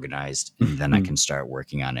all organized. And then I can start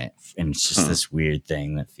working on it. And it's just this weird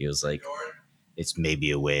thing that feels like it's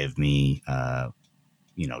maybe a way of me,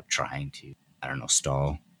 trying to, I don't know,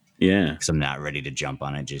 stall. Yeah. Because I'm not ready to jump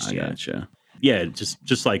on it just yet. Gotcha. Yeah.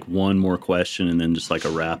 Just like one more question and then just like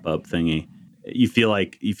a wrap up thingy. You feel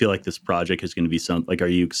like this project is going to be something like, are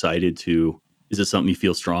you excited is it something you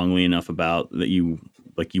feel strongly enough about that you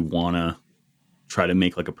want to try to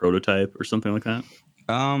make like a prototype or something like that?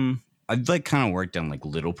 I've like kind of worked on like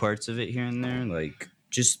little parts of it here and there, like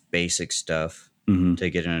just basic stuff to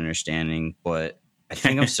get an understanding. But I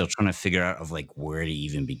think I'm still trying to figure out of like where to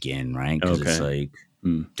even begin, right? Because it's like,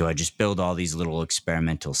 do I just build all these little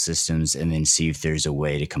experimental systems and then see if there's a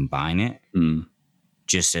way to combine it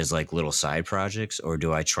just as like little side projects? Or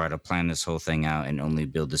do I try to plan this whole thing out and only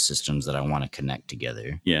build the systems that I want to connect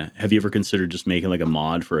together? Yeah. Have you ever considered just making like a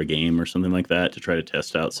mod for a game or something like that to try to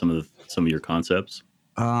test out some of your concepts?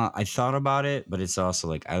 I thought about it, but it's also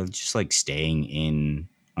like I was just like staying in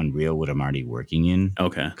Unreal, what I'm already working in.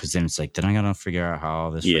 Okay. Because then it's like, then I gotta figure out how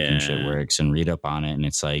all this freaking shit works and read up on it. And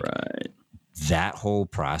it's like that whole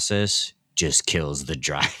process just kills the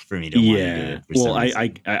drive for me to want to do it. Well,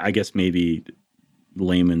 I guess maybe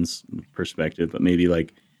layman's perspective, but maybe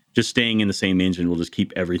like just staying in the same engine will just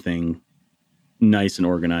keep everything nice and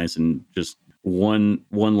organized and just one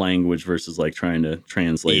language versus like trying to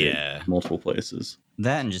translate it multiple places.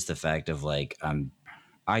 That and just the fact of like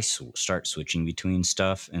I start switching between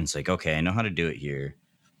stuff and it's like, okay, I know how to do it here,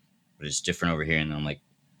 but it's different over here. And then I'm like,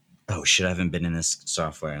 oh shit, I haven't been in this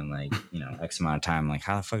software in like, X amount of time. Like,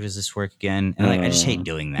 how the fuck does this work again? And like, I just hate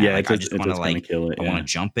doing that. Yeah, like, I just want to like, kill it, I want to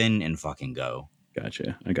jump in and fucking go.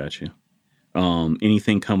 Gotcha. I got you.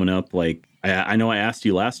 Anything coming up? Like, I know I asked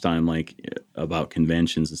you last time, like about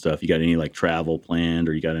conventions and stuff. You got any like travel planned,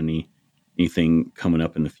 or you got anything coming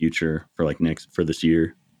up in the future for this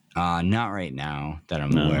year? Not right now that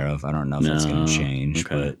I'm aware of. I don't know if that's going to change,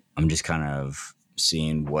 but I'm just kind of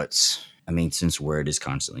seeing since Word is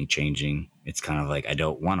constantly changing, it's kind of like I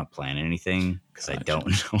don't want to plan anything because I don't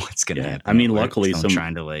know what's going to happen. I mean, luckily, I'm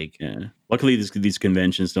trying to luckily these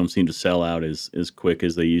conventions don't seem to sell out as quick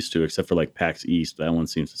as they used to, except for like PAX East. That one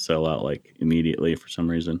seems to sell out like immediately for some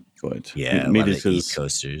reason. But maybe it's East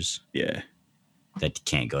Coasters. Yeah, that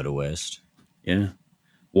can't go to West. Yeah.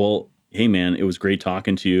 Well, hey man, it was great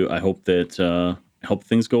talking to you. I hope that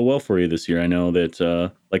things go well for you this year. I know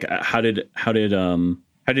that how did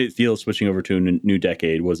it feel switching over to a new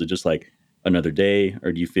decade? Was it just like another day,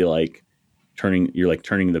 or do you feel like turning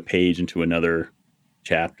the page into another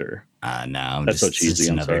chapter? No, that's so cheesy. It's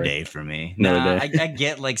another day for me. I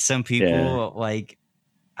get like some people like,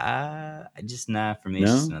 just for me.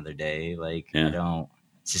 It's just another day. Like I don't.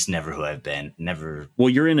 It's just never who I've been. Never. Well,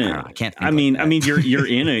 you're in I can't. You're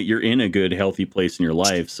in a good, healthy place in your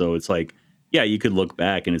life. So it's like, yeah, you could look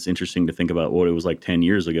back and it's interesting to think about what it was like 10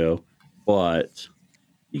 years ago, but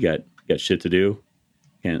you got shit to do.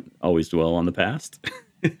 Can't always dwell on the past.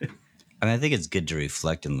 I think it's good to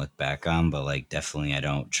reflect and look back on, but like definitely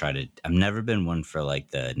I've never been one for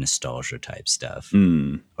like the nostalgia type stuff.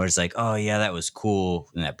 Or it's like, oh yeah, that was cool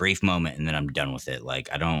in that brief moment and then I'm done with it. Like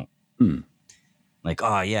I don't like,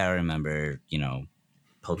 oh yeah, I remember,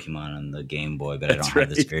 Pokemon on the Game Boy, but I don't have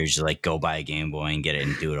this urge to like go buy a Game Boy and get it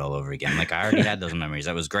and do it all over again. Like I already had those memories.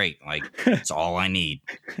 That was great. Like it's all I need.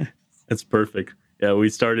 That's perfect. Yeah,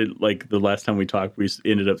 we started like the last time we talked, we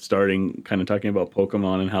ended up starting kind of talking about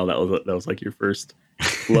Pokemon and how that was like your first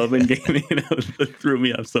love in gaming. And that threw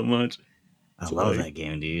me off so much. I love that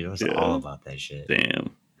game, dude. It was all about that shit.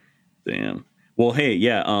 Damn. Well, hey,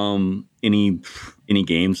 yeah. Any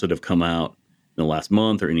games that have come out in the last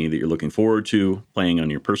month, or any that you're looking forward to playing on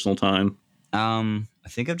your personal time? I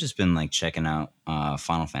think I've just been like checking out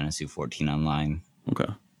Final Fantasy 14 online.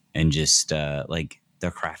 Okay. And just like their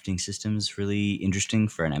crafting system is really interesting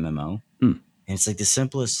for an MMO. And it's like the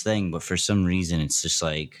simplest thing, but for some reason it's just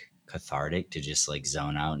like cathartic to just like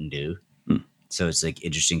zone out and do. So it's like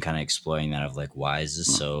interesting kind of exploring that of like, why is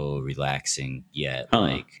this so relaxing yet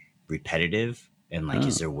like repetitive? And like,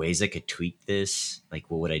 is there ways I could tweak this? Like,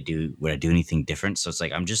 what would I do? Would I do anything different? So it's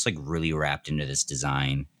like, I'm just like really wrapped into this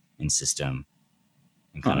design and system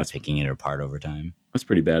and kind of picking it apart over time. That's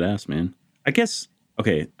pretty badass, man. I guess.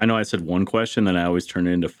 Okay, I know I said one question, then I always turn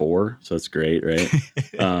it into 4, so that's great, right?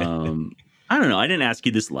 I don't know. I didn't ask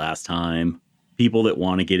you this last time. People that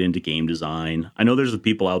want to get into game design. I know there's the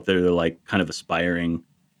people out there that are like kind of aspiring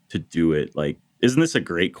to do it. Like, isn't this a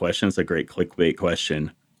great question? It's a great clickbait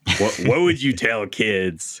question. What would you tell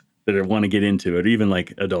kids that want to get into it, even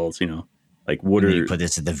like adults, like what you put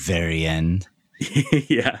this at the very end.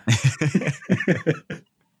 Yeah.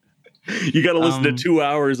 You got to listen to 2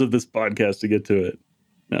 hours of this podcast to get to it.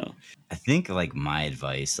 No. I think like my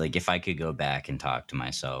advice, like if I could go back and talk to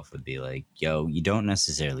myself, would be like, yo, you don't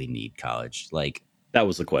necessarily need college. Like that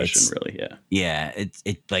was the question, really. Yeah. Yeah.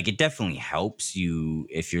 It definitely helps you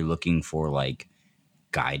if you're looking for like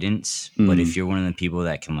guidance. Mm-hmm. But if you're one of the people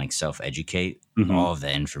that can like self-educate, mm-hmm. all of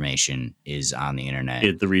the information is on the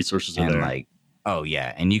internet. The resources are there. Like, oh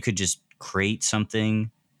yeah. And you could just create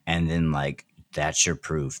something and then like, that's your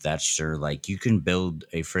proof. That's your, like, you can build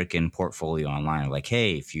a freaking portfolio online. Like,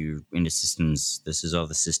 hey, if you're into systems, this is all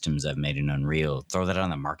the systems I've made in Unreal. Throw that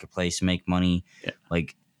on the marketplace, make money. Yeah.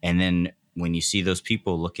 Like, and then when you see those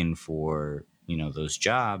people looking for, those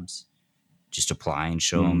jobs, just apply and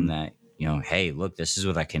show them that, hey, look, this is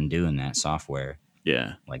what I can do in that software.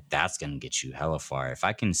 Yeah. Like, that's going to get you hella far. If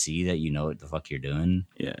I can see that you know what the fuck you're doing.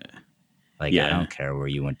 Yeah. Like, I don't care where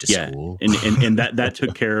you went to school. And that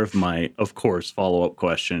took care of my, of course, follow-up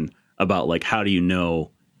question about, like, how do you know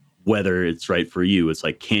whether it's right for you? It's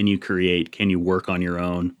like, can you create? Can you work on your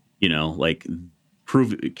own? Like,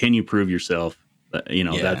 can you prove yourself?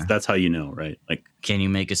 That's how you know, right? Like, can you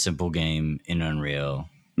make a simple game in Unreal?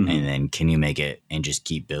 Mm-hmm. And then can you make it and just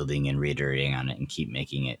keep building and reiterating on it and keep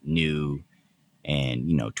making it new?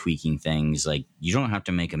 And, tweaking things. Like, you don't have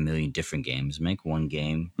to make a million different games. Make one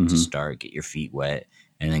game to start, get your feet wet,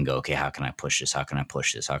 and then go, okay, how can I push this? How can I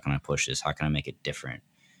push this? How can I push this? How can I make it different?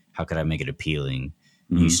 How could I make it appealing?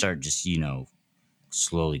 Mm-hmm. You start just,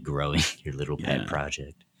 slowly growing your little pet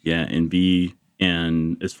project. Yeah,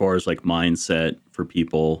 and as far as, like, mindset for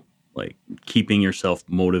people, like, keeping yourself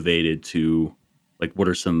motivated to, like, what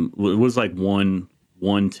was, like, one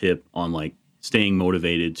tip on, like, staying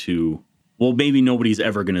motivated to, well, maybe nobody's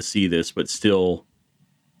ever going to see this, but still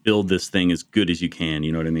build this thing as good as you can.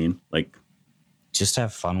 You know what I mean? Like, just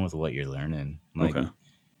have fun with what you're learning. Like,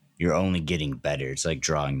 you're only getting better. It's like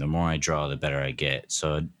drawing. The more I draw, the better I get.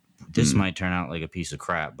 So this might turn out like a piece of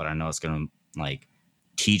crap, but I know it's going to like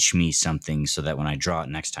teach me something so that when I draw it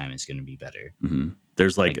next time, it's going to be better. Mm-hmm.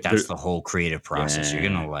 There's that's the whole creative process. You're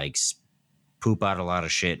going to like poop out a lot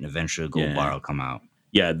of shit and eventually a gold bar will come out.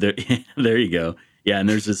 Yeah. There you go. Yeah, and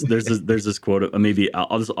there's this quote. Maybe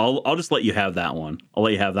I'll just let you have that one. I'll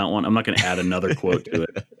let you have that one. I'm not going to add another quote to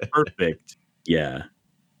it. Perfect. Yeah,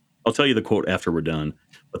 I'll tell you the quote after we're done.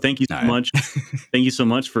 But thank you so much. Thank you so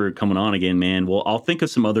much for coming on again, man. Well, I'll think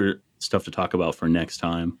of some other stuff to talk about for next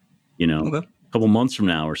time. A couple months from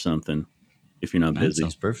now or something. If you're not busy,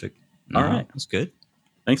 sounds perfect. All right, that's good.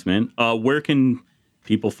 Thanks, man. Where can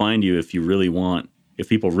people find you if you really want? If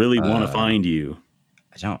people really want to find you.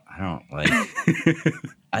 I don't like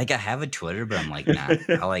I have a Twitter, but I'm like, nah.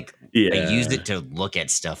 I use it to look at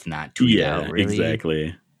stuff, not tweet out. Really.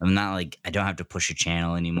 Exactly. I'm not like, I don't have to push a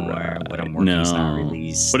channel anymore. Right. What I'm working is not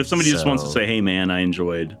released. But if somebody just wants to say, hey man, I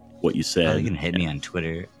enjoyed what you said. You can hit me on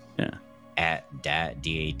Twitter. Yeah. At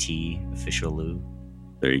DAT official Lou.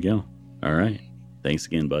 There you go. All right. Thanks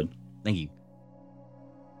again, bud. Thank you.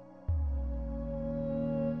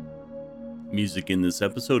 Music in this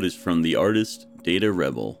episode is from the artist Data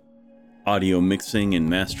Rebel. Audio mixing and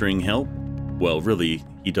mastering help, well, really,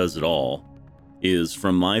 he does it all, is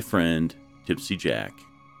from my friend Tipsy Jack.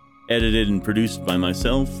 Edited and produced by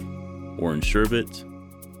myself, Warren Sherbet.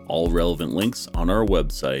 All relevant links on our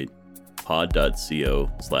website,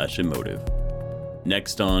 pod.co/emotive.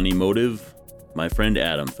 Next on Emotive, my friend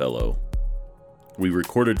Adam Fellow. We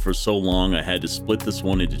recorded for so long I had to split this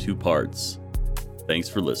one into 2 parts. Thanks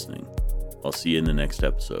for listening. I'll see you in the next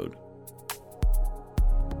episode.